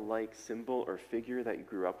tale-like symbol or figure that you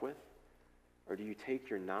grew up with? Or do you take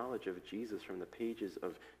your knowledge of Jesus from the pages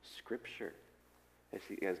of Scripture,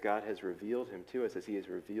 as God has revealed him to us, as he has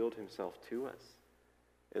revealed himself to us,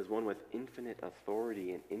 as one with infinite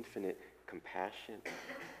authority and infinite compassion,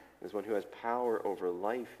 as one who has power over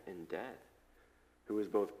life and death, who is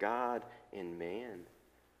both God and man,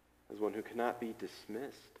 as one who cannot be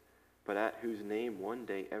dismissed, but at whose name one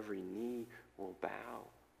day every knee will bow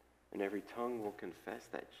and every tongue will confess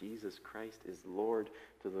that Jesus Christ is Lord,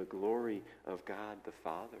 to the glory of God the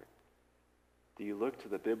Father. Do you look to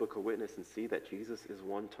the biblical witness and see that Jesus is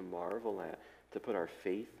one to marvel at, to put our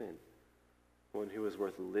faith in, one who is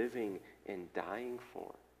worth living and dying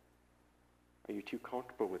for? Are you too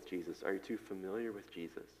comfortable with Jesus? Are you too familiar with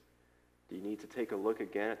Jesus? Do you need to take a look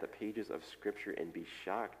again at the pages of Scripture and be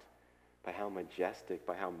shocked by how majestic,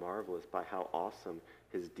 by how marvelous, by how awesome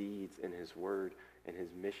his deeds and his word and his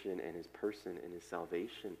mission and his person and his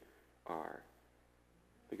salvation are?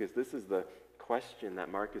 Because this is the question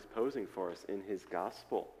that Mark is posing for us in his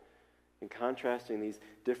gospel. In contrasting these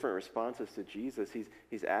different responses to Jesus,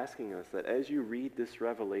 he's asking us that as you read this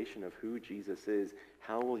revelation of who Jesus is,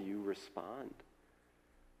 how will you respond?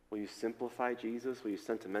 Will you simplify Jesus? Will you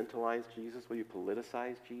sentimentalize Jesus? Will you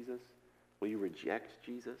politicize Jesus? Will you reject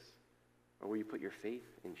Jesus? Or will you put your faith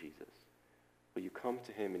in Jesus? Will you come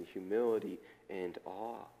to him in humility and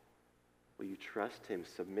awe? Will you trust him,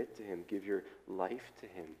 submit to him, give your life to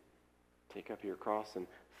him, take up your cross and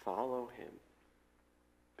follow him?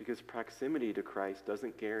 Because proximity to Christ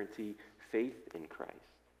doesn't guarantee faith in Christ.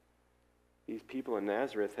 These people in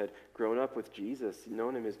Nazareth had grown up with Jesus,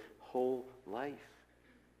 known him his whole life.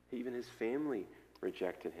 Even his family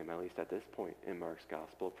rejected him, at least at this point in Mark's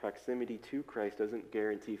gospel. Proximity to Christ doesn't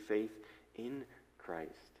guarantee faith in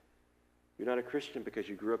Christ. You're not a Christian because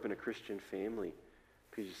you grew up in a Christian family,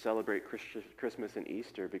 because you celebrate Christmas and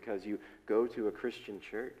Easter, because you go to a Christian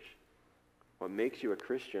church. What makes you a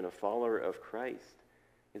Christian, a follower of Christ,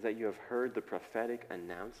 is that you have heard the prophetic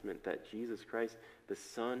announcement that Jesus Christ, the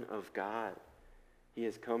Son of God, he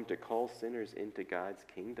has come to call sinners into God's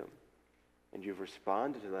kingdom. And you've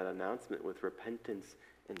responded to that announcement with repentance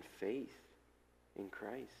and faith in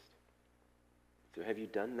Christ. So have you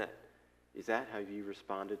done that? Is that how you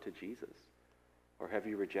responded to Jesus? Or have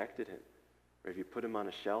you rejected him? Or have you put him on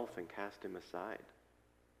a shelf and cast him aside?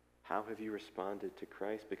 How have you responded to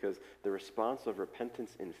Christ? Because the response of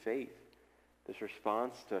repentance and faith, this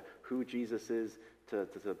response to who Jesus is, to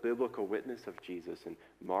the biblical witness of Jesus, and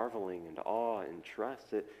marveling and awe and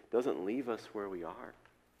trust, it doesn't leave us where we are.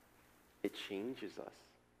 It changes us.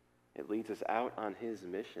 It leads us out on his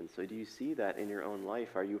mission. So do you see that in your own life?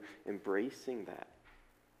 Are you embracing that?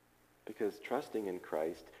 Because trusting in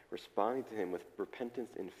Christ, responding to him with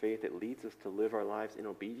repentance and faith, it leads us to live our lives in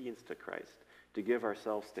obedience to Christ, to give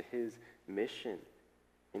ourselves to his mission,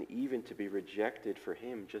 and even to be rejected for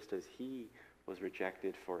him just as he was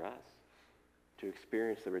rejected for us, to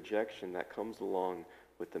experience the rejection that comes along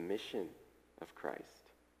with the mission of Christ.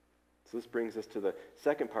 So this brings us to the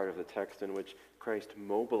second part of the text in which Christ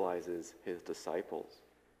mobilizes his disciples.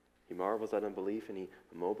 He marvels at unbelief and he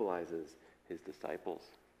mobilizes his disciples.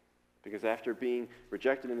 Because after being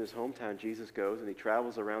rejected in his hometown, Jesus goes and he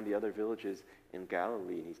travels around the other villages in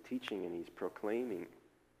Galilee, and he's teaching and he's proclaiming.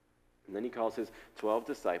 And then he calls his 12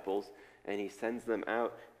 disciples and he sends them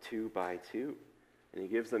out 2 by 2. And he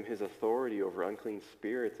gives them his authority over unclean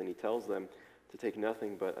spirits, and he tells them to take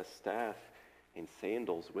nothing but a staff and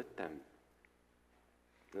sandals with them.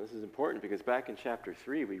 Now, this is important because back in chapter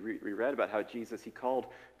 3, we read about how Jesus, he called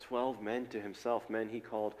 12 men to himself, men he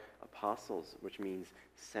called apostles, which means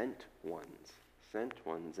sent ones.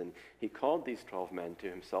 And he called these 12 men to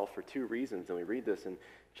himself for 2 reasons, and we read this in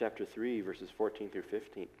chapter 3, verses 14 through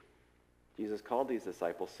 15. Jesus called these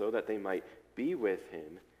disciples so that they might be with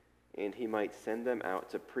him, and he might send them out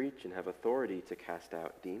to preach and have authority to cast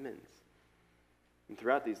out demons. And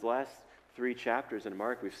throughout these last 3 chapters in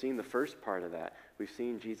Mark, we've seen the first part of that. We've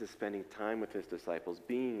seen Jesus spending time with his disciples,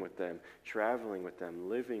 being with them, traveling with them,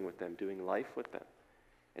 living with them, doing life with them.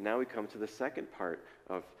 And now we come to the second part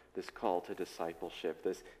of this call to discipleship,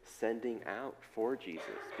 this sending out for Jesus,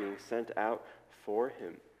 being sent out for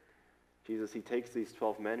him. Jesus, he takes these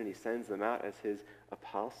 12 men and he sends them out as his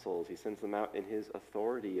apostles. He sends them out in his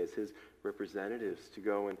authority as his representatives to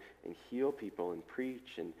go and heal people and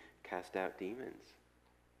preach and cast out demons.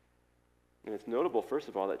 And it's notable, first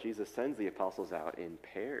of all, that Jesus sends the apostles out in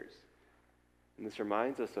pairs. And this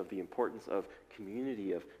reminds us of the importance of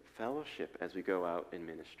community, of fellowship as we go out in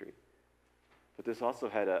ministry. But this also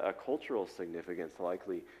had a cultural significance,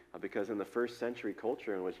 likely, because in the first century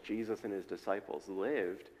culture in which Jesus and his disciples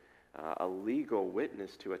lived, a legal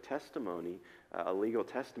witness to a testimony, a legal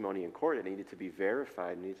testimony in court, it needed to be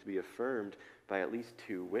verified, it needed to be affirmed by at least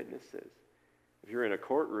 2 witnesses. If you're in a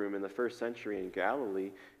courtroom in the first century in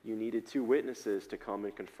Galilee, you needed 2 witnesses to come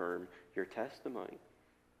and confirm your testimony.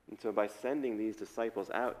 And so by sending these disciples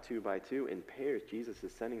out 2 by 2 in pairs, Jesus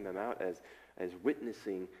is sending them out as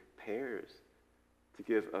witnessing pairs. to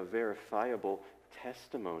give a verifiable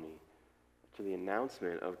testimony to the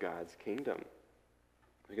announcement of God's kingdom.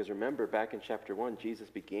 Because remember, back in chapter 1, Jesus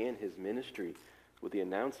began his ministry with the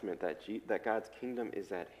announcement that God's kingdom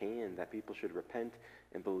is at hand, that people should repent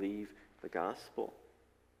and believe the gospel.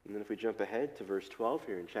 And then if we jump ahead to verse 12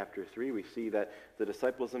 here in chapter 3, we see that the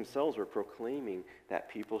disciples themselves were proclaiming that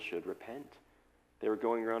people should repent. They were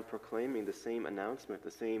going around proclaiming the same announcement,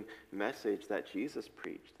 the same message that Jesus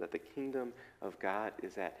preached, that the kingdom of God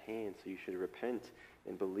is at hand, so you should repent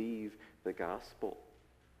and believe the gospel.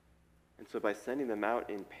 And so by sending them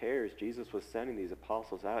out in pairs, Jesus was sending these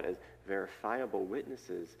apostles out as verifiable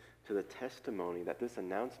witnesses to the testimony that this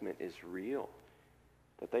announcement is real,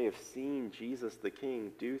 that they have seen Jesus the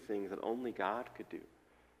King do things that only God could do,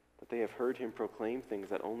 that they have heard him proclaim things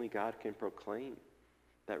that only God can proclaim,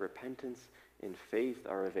 that repentance and faith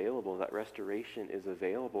are available, that restoration is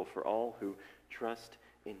available for all who trust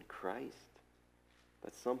in Christ,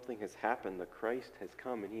 that something has happened, that Christ has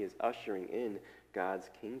come, and he is ushering in God's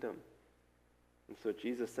kingdom. And so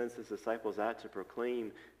Jesus sends his disciples out to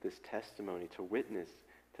proclaim this testimony, to witness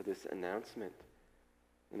to this announcement.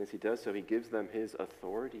 And as he does so, he gives them his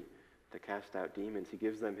authority to cast out demons. He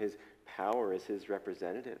gives them his power as his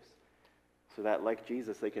representatives, so that, like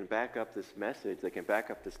Jesus, they can back up this message, they can back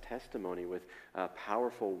up this testimony with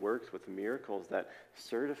powerful works, with miracles that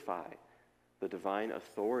certify the divine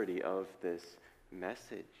authority of this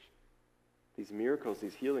message. These miracles,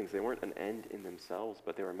 these healings, they weren't an end in themselves,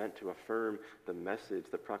 but they were meant to affirm the message,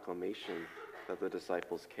 the proclamation that the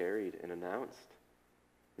disciples carried and announced.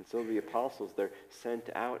 And so the apostles, they're sent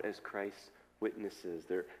out as Christ's witnesses.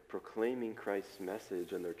 They're proclaiming Christ's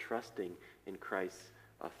message, and they're trusting in Christ's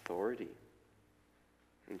authority.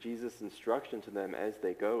 And Jesus' instruction to them as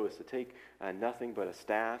they go is to take nothing but a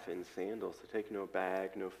staff and sandals, to take no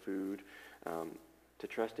bag, no food, to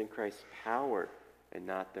trust in Christ's power and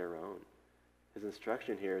not their own. His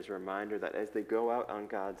instruction here is a reminder that as they go out on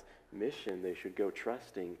God's mission, they should go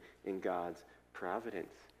trusting in God's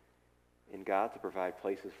providence, in God to provide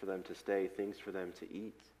places for them to stay, things for them to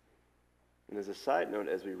eat. And as a side note,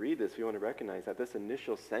 as we read this, we want to recognize that this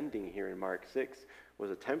initial sending here in Mark 6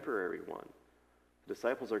 was a temporary one. The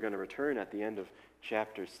disciples are going to return at the end of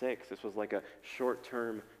chapter 6. This was like a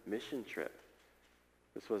short-term mission trip.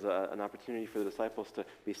 This was an opportunity for the disciples to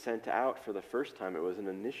be sent out for the first time. It was an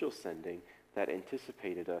initial sending that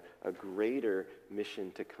anticipated a greater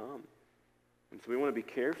mission to come. And so we want to be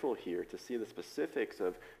careful here to see the specifics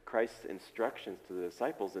of Christ's instructions to the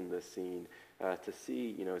disciples in this scene, to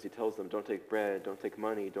see, as he tells them, don't take bread, don't take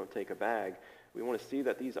money, don't take a bag. We want to see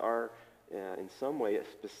that these are, in some way,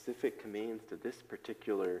 specific commands to this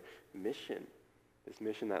particular mission, this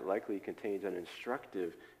mission that likely contains an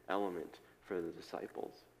instructive element for the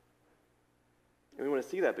disciples. And we want to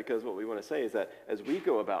see that because what we want to say is that as we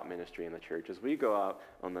go about ministry in the church, as we go out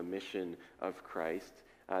on the mission of Christ,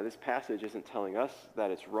 this passage isn't telling us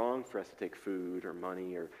that it's wrong for us to take food or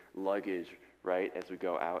money or luggage, right, as we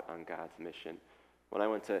go out on God's mission. When I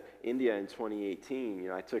went to India in 2018,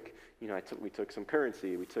 we took some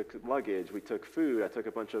currency, we took luggage, we took food. I took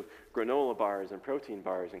a bunch of granola bars and protein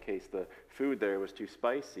bars in case the food there was too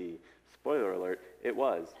spicy. Spoiler alert, it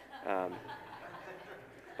was.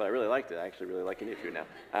 But I really liked it. I actually really like Indian food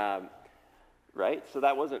now. Right? So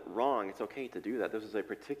that wasn't wrong. It's okay to do that. This is a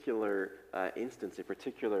particular instance, a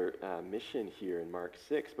particular mission here in Mark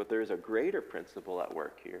 6. But there is a greater principle at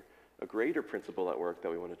work here, a greater principle at work that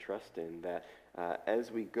we want to trust in, that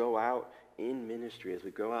as we go out in ministry, as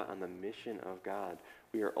we go out on the mission of God,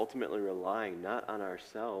 we are ultimately relying not on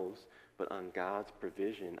ourselves, but on God's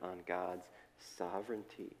provision, on God's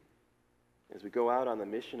sovereignty. As we go out on the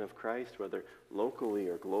mission of Christ, whether locally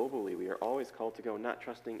or globally, we are always called to go not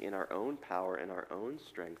trusting in our own power and our own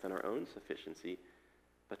strength and our own sufficiency,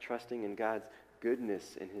 but trusting in God's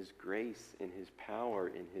goodness, in his grace, in his power,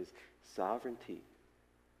 in his sovereignty.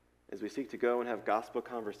 As we seek to go and have gospel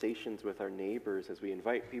conversations with our neighbors, as we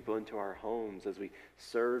invite people into our homes, as we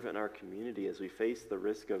serve in our community, as we face the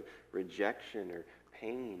risk of rejection or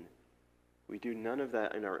pain, we do none of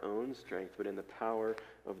that in our own strength, but in the power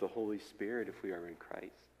of the Holy Spirit if we are in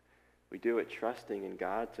Christ. We do it trusting in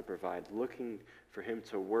God to provide, looking for him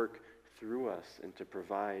to work through us and to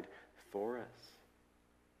provide for us.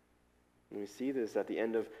 And we see this at the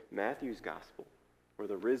end of Matthew's gospel, where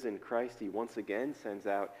the risen Christ, he once again sends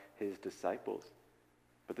out his disciples.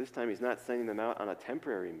 But this time he's not sending them out on a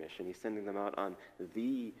temporary mission. He's sending them out on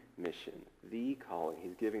the mission, the calling.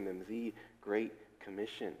 He's giving them the Great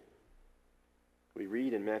Commission. We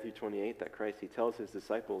read in Matthew 28 that Christ, he tells his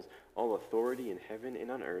disciples, all authority in heaven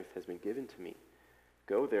and on earth has been given to me.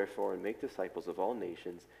 Go therefore and make disciples of all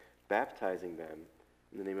nations, baptizing them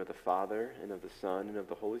In the name of the Father, and of the Son, and of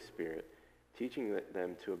the Holy Spirit, teaching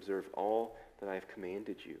them to observe all that I have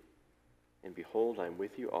commanded you. And behold, I am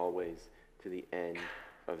with you always to the end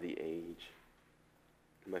of the age.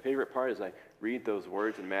 My favorite part as I read those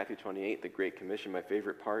words in Matthew 28, the Great Commission, my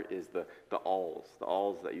favorite part is the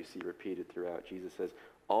alls that you see repeated throughout. Jesus says,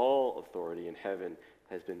 all authority in heaven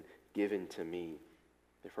has been given to me.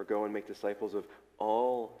 Therefore go and make disciples of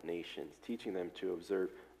all nations, teaching them to observe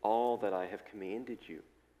all that I have commanded you.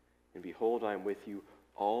 And behold, I am with you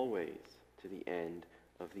always to the end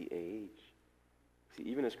of the age. See,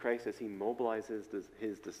 even as Christ, as he mobilizes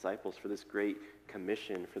his disciples for this great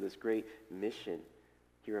commission, for this great mission,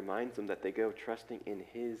 he reminds them that they go trusting in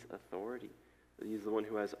his authority, that he's the one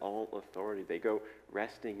who has all authority. They go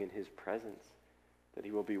resting in his presence, that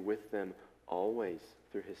he will be with them always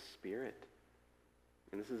through his Spirit.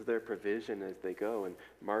 And this is their provision as they go in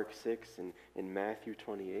Mark 6 and in Matthew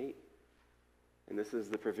 28. And this is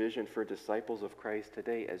the provision for disciples of Christ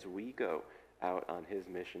today as we go out on his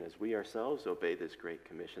mission, as we ourselves obey this great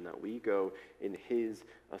commission, that we go in his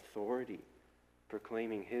authority,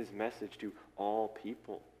 proclaiming his message to all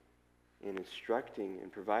people, and instructing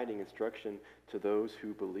and providing instruction to those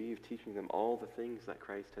who believe, teaching them all the things that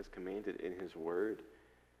Christ has commanded in his word,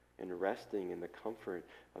 and resting in the comfort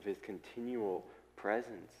of his continual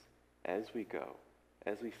presence as we go,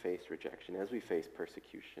 as we face rejection, as we face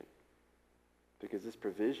persecution. Because this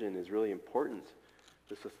provision is really important.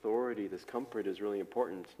 This authority, this comfort is really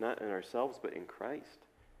important, not in ourselves, but in Christ.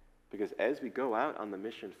 Because as we go out on the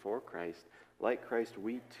mission for Christ, like Christ,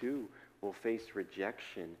 we too will face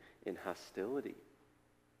rejection and hostility.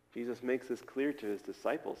 Jesus makes this clear to his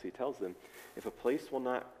disciples. He tells them, if a place will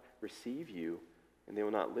not receive you and they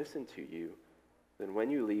will not listen to you, then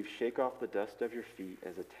when you leave, shake off the dust of your feet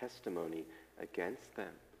as a testimony against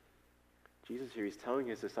them. Jesus here, he's telling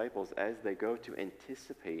his disciples as they go to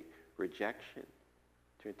anticipate rejection.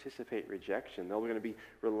 They're going to be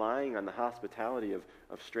relying on the hospitality of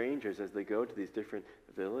strangers as they go to these different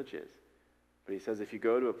villages. But he says if you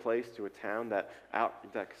go to a place, to a town that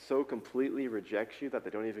so completely rejects you that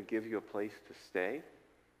they don't even give you a place to stay,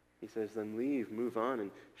 he says then leave, move on,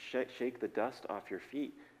 and shake the dust off your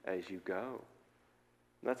feet as you go.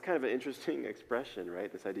 And that's kind of an interesting expression,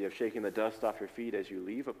 right? This idea of shaking the dust off your feet as you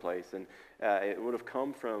leave a place. And it would have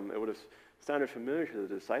sounded familiar to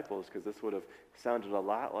the disciples because this would have sounded a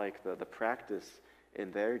lot like the practice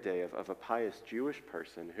in their day of a pious Jewish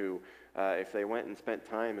person who, if they went and spent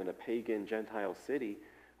time in a pagan Gentile city,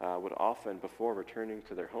 would often, before returning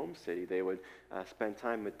to their home city, they would spend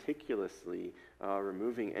time meticulously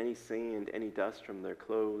removing any sand, any dust from their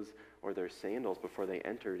clothes or their sandals before they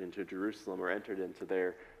entered into Jerusalem or entered into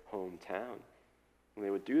their hometown. And they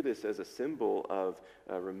would do this as a symbol of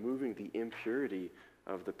removing the impurity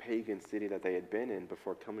of the pagan city that they had been in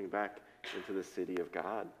before coming back into the city of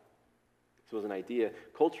God. This was an idea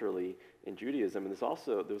culturally in Judaism, and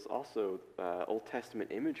there was also Old Testament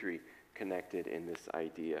imagery connected in this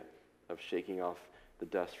idea of shaking off the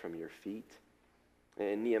dust from your feet.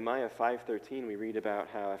 In Nehemiah 5:13, we read about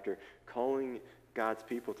how after calling God's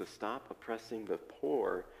people to stop oppressing the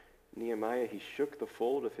poor, Nehemiah, he shook the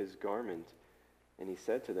fold of his garment, and he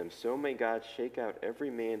said to them, so may God shake out every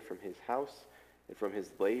man from his house and from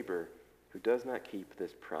his labor who does not keep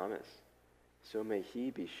this promise. So may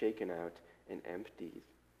he be shaken out and emptied.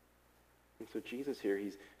 And so Jesus here,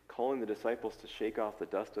 he's calling the disciples to shake off the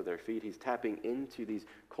dust of their feet. He's tapping into these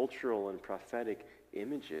cultural and prophetic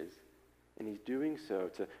images. And he's doing so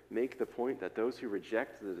to make the point that those who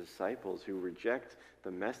reject the disciples, who reject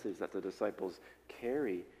the message that the disciples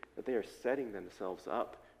carry, that they are setting themselves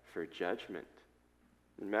up for judgment.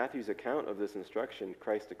 In Matthew's account of this instruction,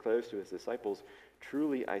 Christ declares to his disciples,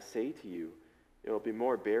 truly I say to you, it will be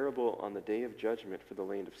more bearable on the day of judgment for the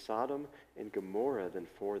land of Sodom and Gomorrah than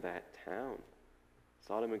for that town.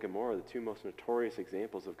 Sodom and Gomorrah, the two most notorious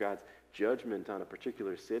examples of God's judgment on a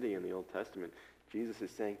particular city in the Old Testament. Jesus is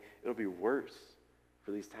saying it'll be worse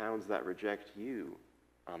for these towns that reject you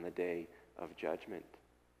on the day of judgment.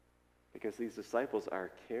 Because these disciples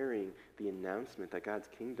are carrying the announcement that God's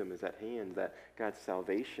kingdom is at hand, that God's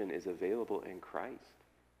salvation is available in Christ.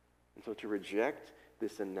 And so to reject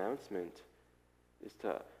this announcement is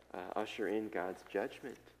to usher in God's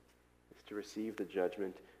judgment, is to receive the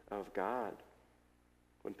judgment of God.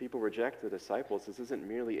 When people reject the disciples, this isn't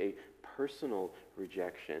merely a personal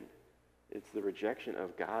rejection. It's the rejection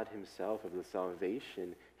of God himself, of the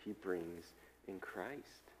salvation he brings in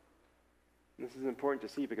Christ. And this is important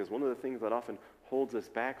to see because one of the things that often holds us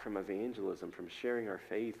back from evangelism, from sharing our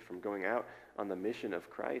faith, from going out on the mission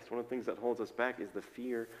of Christ, one of the things that holds us back is the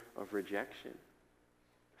fear of rejection.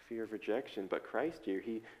 fear of rejection. But Christ here,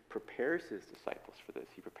 he prepares his disciples for this.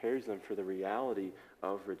 He prepares them for the reality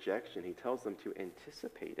of rejection. He tells them to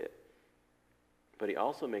anticipate it. But he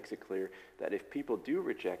also makes it clear that if people do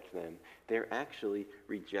reject them, they're actually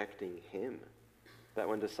rejecting him. That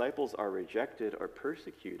when disciples are rejected or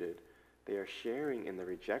persecuted, they are sharing in the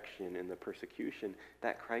rejection and the persecution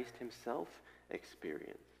that Christ himself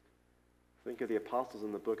experienced. Think of the apostles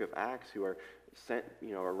in the book of Acts who are sent,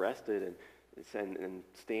 arrested and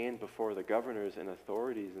stand before the governors and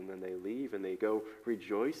authorities, and then they leave and they go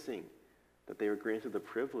rejoicing that they were granted the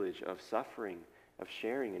privilege of suffering, of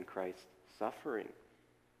sharing in Christ's suffering.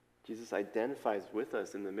 Jesus identifies with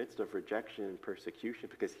us in the midst of rejection and persecution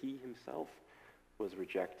because he himself was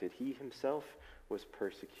rejected. He himself was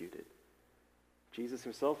persecuted. Jesus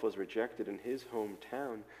himself was rejected in his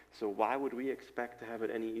hometown, so why would we expect to have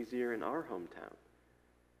it any easier in our hometown?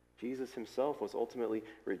 Jesus himself was ultimately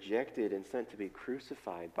rejected and sent to be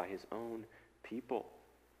crucified by his own people.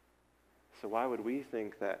 So why would we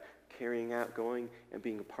think that carrying out, going and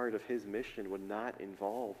being a part of his mission would not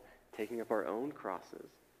involve taking up our own crosses,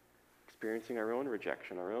 experiencing our own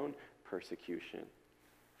rejection, our own persecution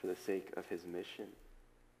for the sake of his mission?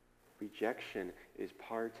 Rejection is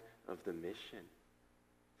part of the mission.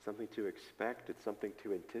 Something to expect, it's something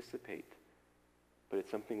to anticipate, but it's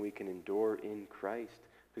something we can endure in Christ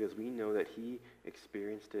because we know that he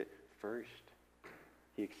experienced it first.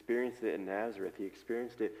 He experienced it in Nazareth. He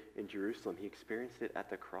experienced it in Jerusalem. He experienced it at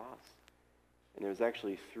the cross. And it was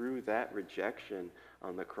actually through that rejection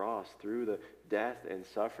on the cross, through the death and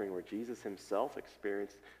suffering where Jesus himself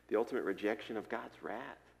experienced the ultimate rejection of God's wrath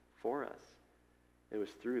for us. It was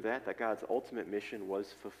through that God's ultimate mission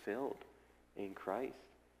was fulfilled in Christ.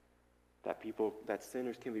 That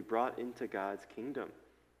sinners can be brought into God's kingdom.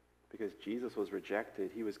 Because Jesus was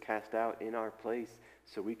rejected, he was cast out in our place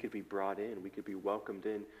so we could be brought in, we could be welcomed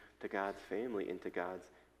in to God's family, into God's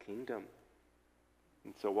kingdom.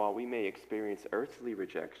 And so while we may experience earthly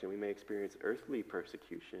rejection, we may experience earthly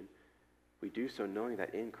persecution, we do so knowing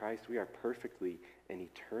that in Christ we are perfectly and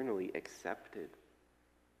eternally accepted.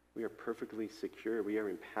 We are perfectly secure. We are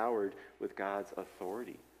empowered with God's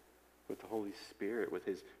authority, with the Holy Spirit, with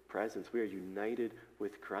his presence. We are united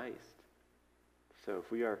with Christ. So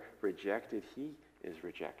if we are rejected, he is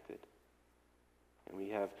rejected. And we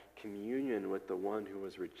have communion with the one who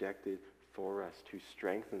was rejected for us, who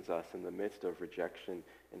strengthens us in the midst of rejection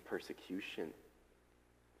and persecution.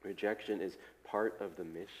 Rejection is part of the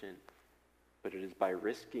mission, but it is by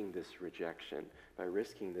risking this rejection, by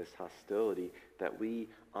risking this hostility, that we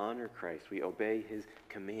honor Christ. We obey his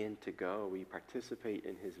command to go. We participate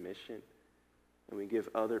in his mission. And we give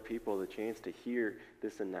other people the chance to hear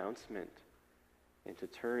this announcement and to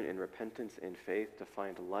turn in repentance and faith to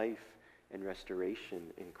find life and restoration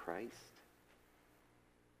in Christ.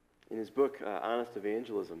 In his book, Honest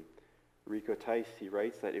Evangelism, Rico Tice, he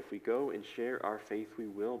writes that if we go and share our faith, we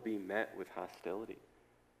will be met with hostility.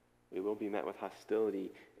 We will be met with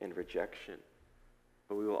hostility and rejection.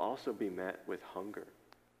 But we will also be met with hunger.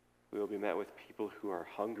 We will be met with people who are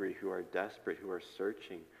hungry, who are desperate, who are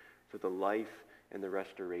searching for the life and the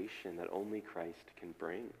restoration that only Christ can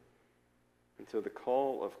bring. And so the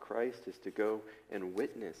call of Christ is to go and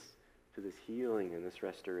witness to this healing and this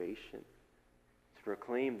restoration, to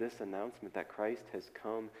proclaim this announcement that Christ has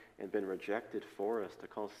come and been rejected for us, to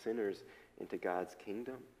call sinners into God's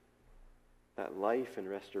kingdom, that life and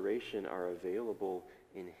restoration are available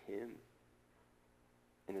in him.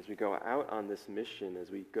 And as we go out on this mission,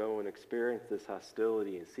 as we go and experience this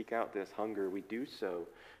hostility and seek out this hunger, we do so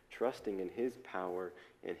trusting in his power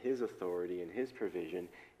and his authority and his provision,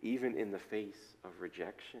 even in the face of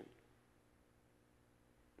rejection.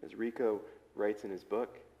 As Rico writes in his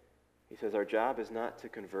book, he says, our job is not to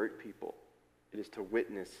convert people. It is to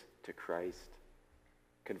witness to Christ.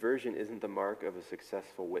 Conversion isn't the mark of a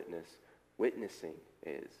successful witness. Witnessing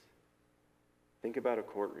is. Think about a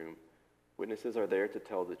courtroom. Witnesses are there to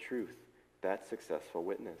tell the truth. That's successful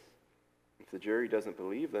witness. If the jury doesn't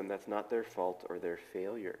believe them, that's not their fault or their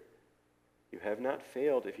failure. You have not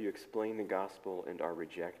failed if you explain the gospel and are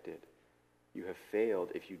rejected. You have failed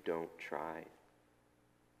if you don't try.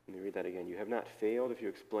 Let me read that again. You have not failed if you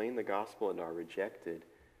explain the gospel and are rejected.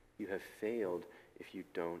 You have failed if you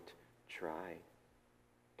don't try.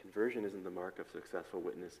 Conversion isn't the mark of successful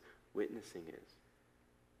witness. Witnessing is.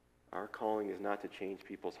 Our calling is not to change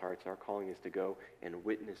people's hearts. Our calling is to go and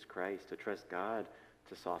witness Christ, to trust God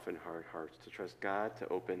to soften hard hearts, to trust God to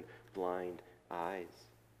open blind eyes.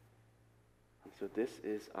 And so this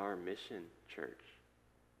is our mission, church.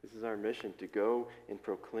 This is our mission, to go and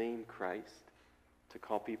proclaim Christ, to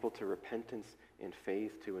call people to repentance in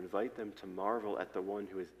faith, to invite them to marvel at the one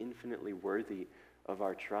who is infinitely worthy of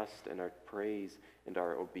our trust and our praise and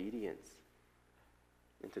our obedience,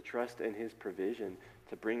 and to trust in his provision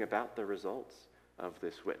to bring about the results of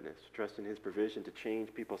this witness, trust in his provision to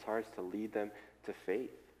change people's hearts, to lead them to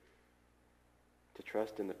faith, to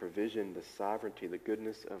trust in the provision, the sovereignty, the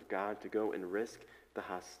goodness of God, to go and risk the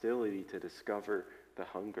hostility to discover the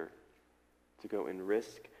hunger, to go and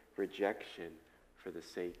risk rejection for the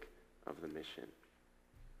sake of the mission.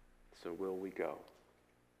 So will we go?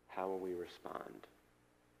 How will we respond?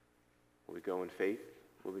 Will we go in faith?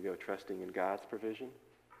 Will we go trusting in God's provision?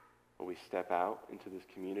 Will we step out into this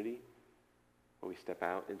community? Will we step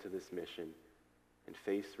out into this mission and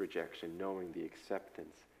face rejection, knowing the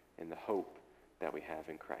acceptance and the hope that we have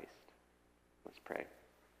in Christ? Let's pray.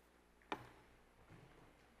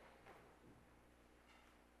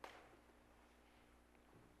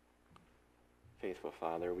 Faithful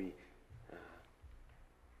Father, we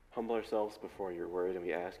humble ourselves before your word, and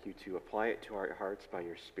we ask you to apply it to our hearts by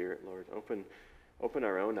your Spirit, Lord. Open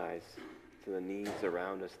our own eyes to the needs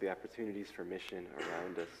around us, the opportunities for mission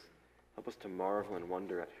around us. Help us to marvel and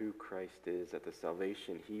wonder at who Christ is, at the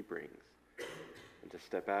salvation he brings, and to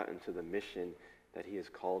step out into the mission that he has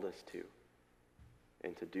called us to,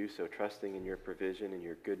 and to do so trusting in your provision and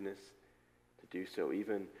your goodness, to do so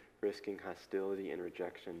even risking hostility and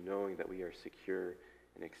rejection, knowing that we are secure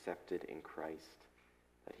and accepted in Christ,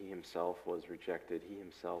 that he himself was rejected, he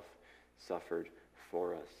himself suffered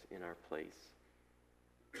for us in our place.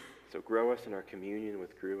 So grow us in our communion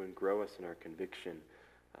with Drew, and grow us in our conviction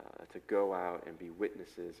to go out and be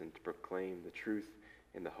witnesses and to proclaim the truth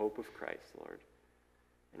and the hope of Christ, Lord.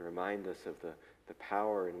 And remind us of the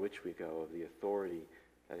power in which we go, of the authority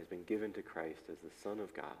that has been given to Christ as the Son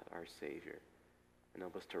of God, our Savior. And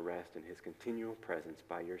help us to rest in his continual presence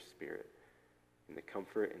by your Spirit, in the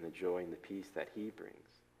comfort and the joy and the peace that he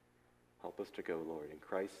brings. Help us to go, Lord, in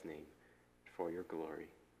Christ's name, for your glory.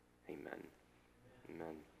 Amen.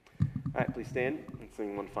 Amen. All right, please stand and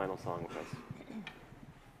sing one final song with us.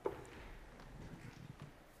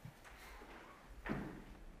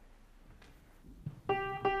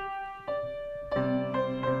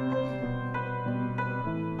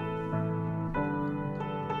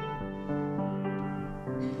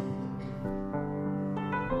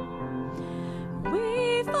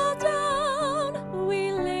 We fall down,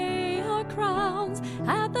 we lay our crowns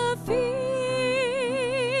at the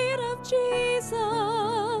feet of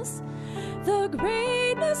Jesus. The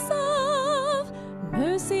greatness of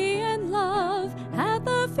mercy and love at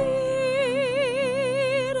the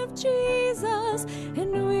feet of Jesus.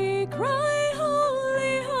 And we cry,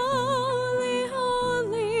 holy, holy,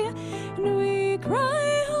 holy. And we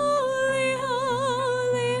cry, holy,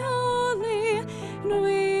 holy, holy. And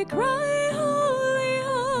we cry, holy,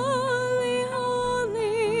 holy,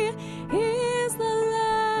 holy is the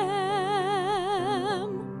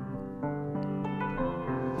Lamb.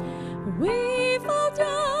 We fall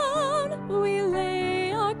down, we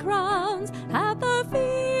lay our crowns at the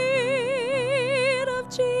feet of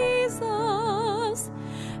Jesus.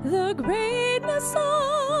 The greatness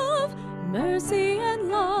of mercy and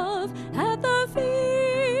love at the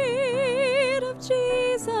feet of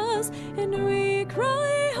Jesus. And we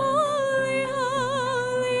cry, holy,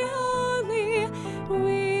 holy, holy.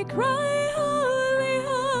 We cry, holy,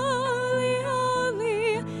 holy,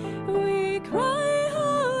 holy. We cry,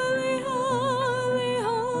 holy, holy,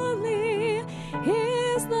 holy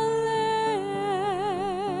is the Lamb.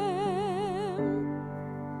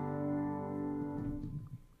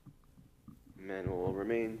 Amen. We'll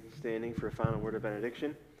remain standing for a final word of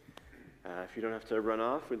benediction. If you don't have to run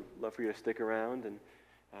off, we'd love for you to stick around and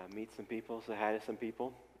meet some people, say hi to some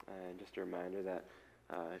people. And just a reminder that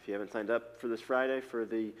if you haven't signed up for this Friday for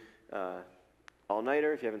the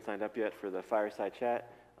all-nighter, if you haven't signed up yet for the fireside chat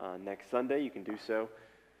next Sunday, you can do so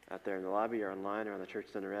out there in the lobby or online or on the Church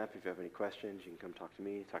Center app. If you have any questions, you can come talk to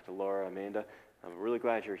me, talk to Laura, Amanda. I'm really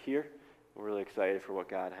glad you're here. We're really excited for what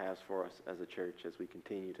God has for us as a church as we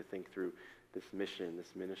continue to think through this mission,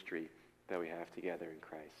 this ministry that we have together in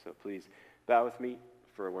Christ. So please bow with me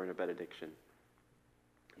for a word of benediction.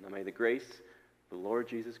 And may the grace of the Lord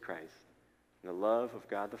Jesus Christ and the love of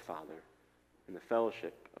God the Father and the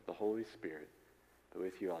fellowship of the Holy Spirit be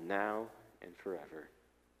with you all now and forever.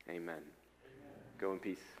 Amen. Go in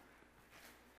peace.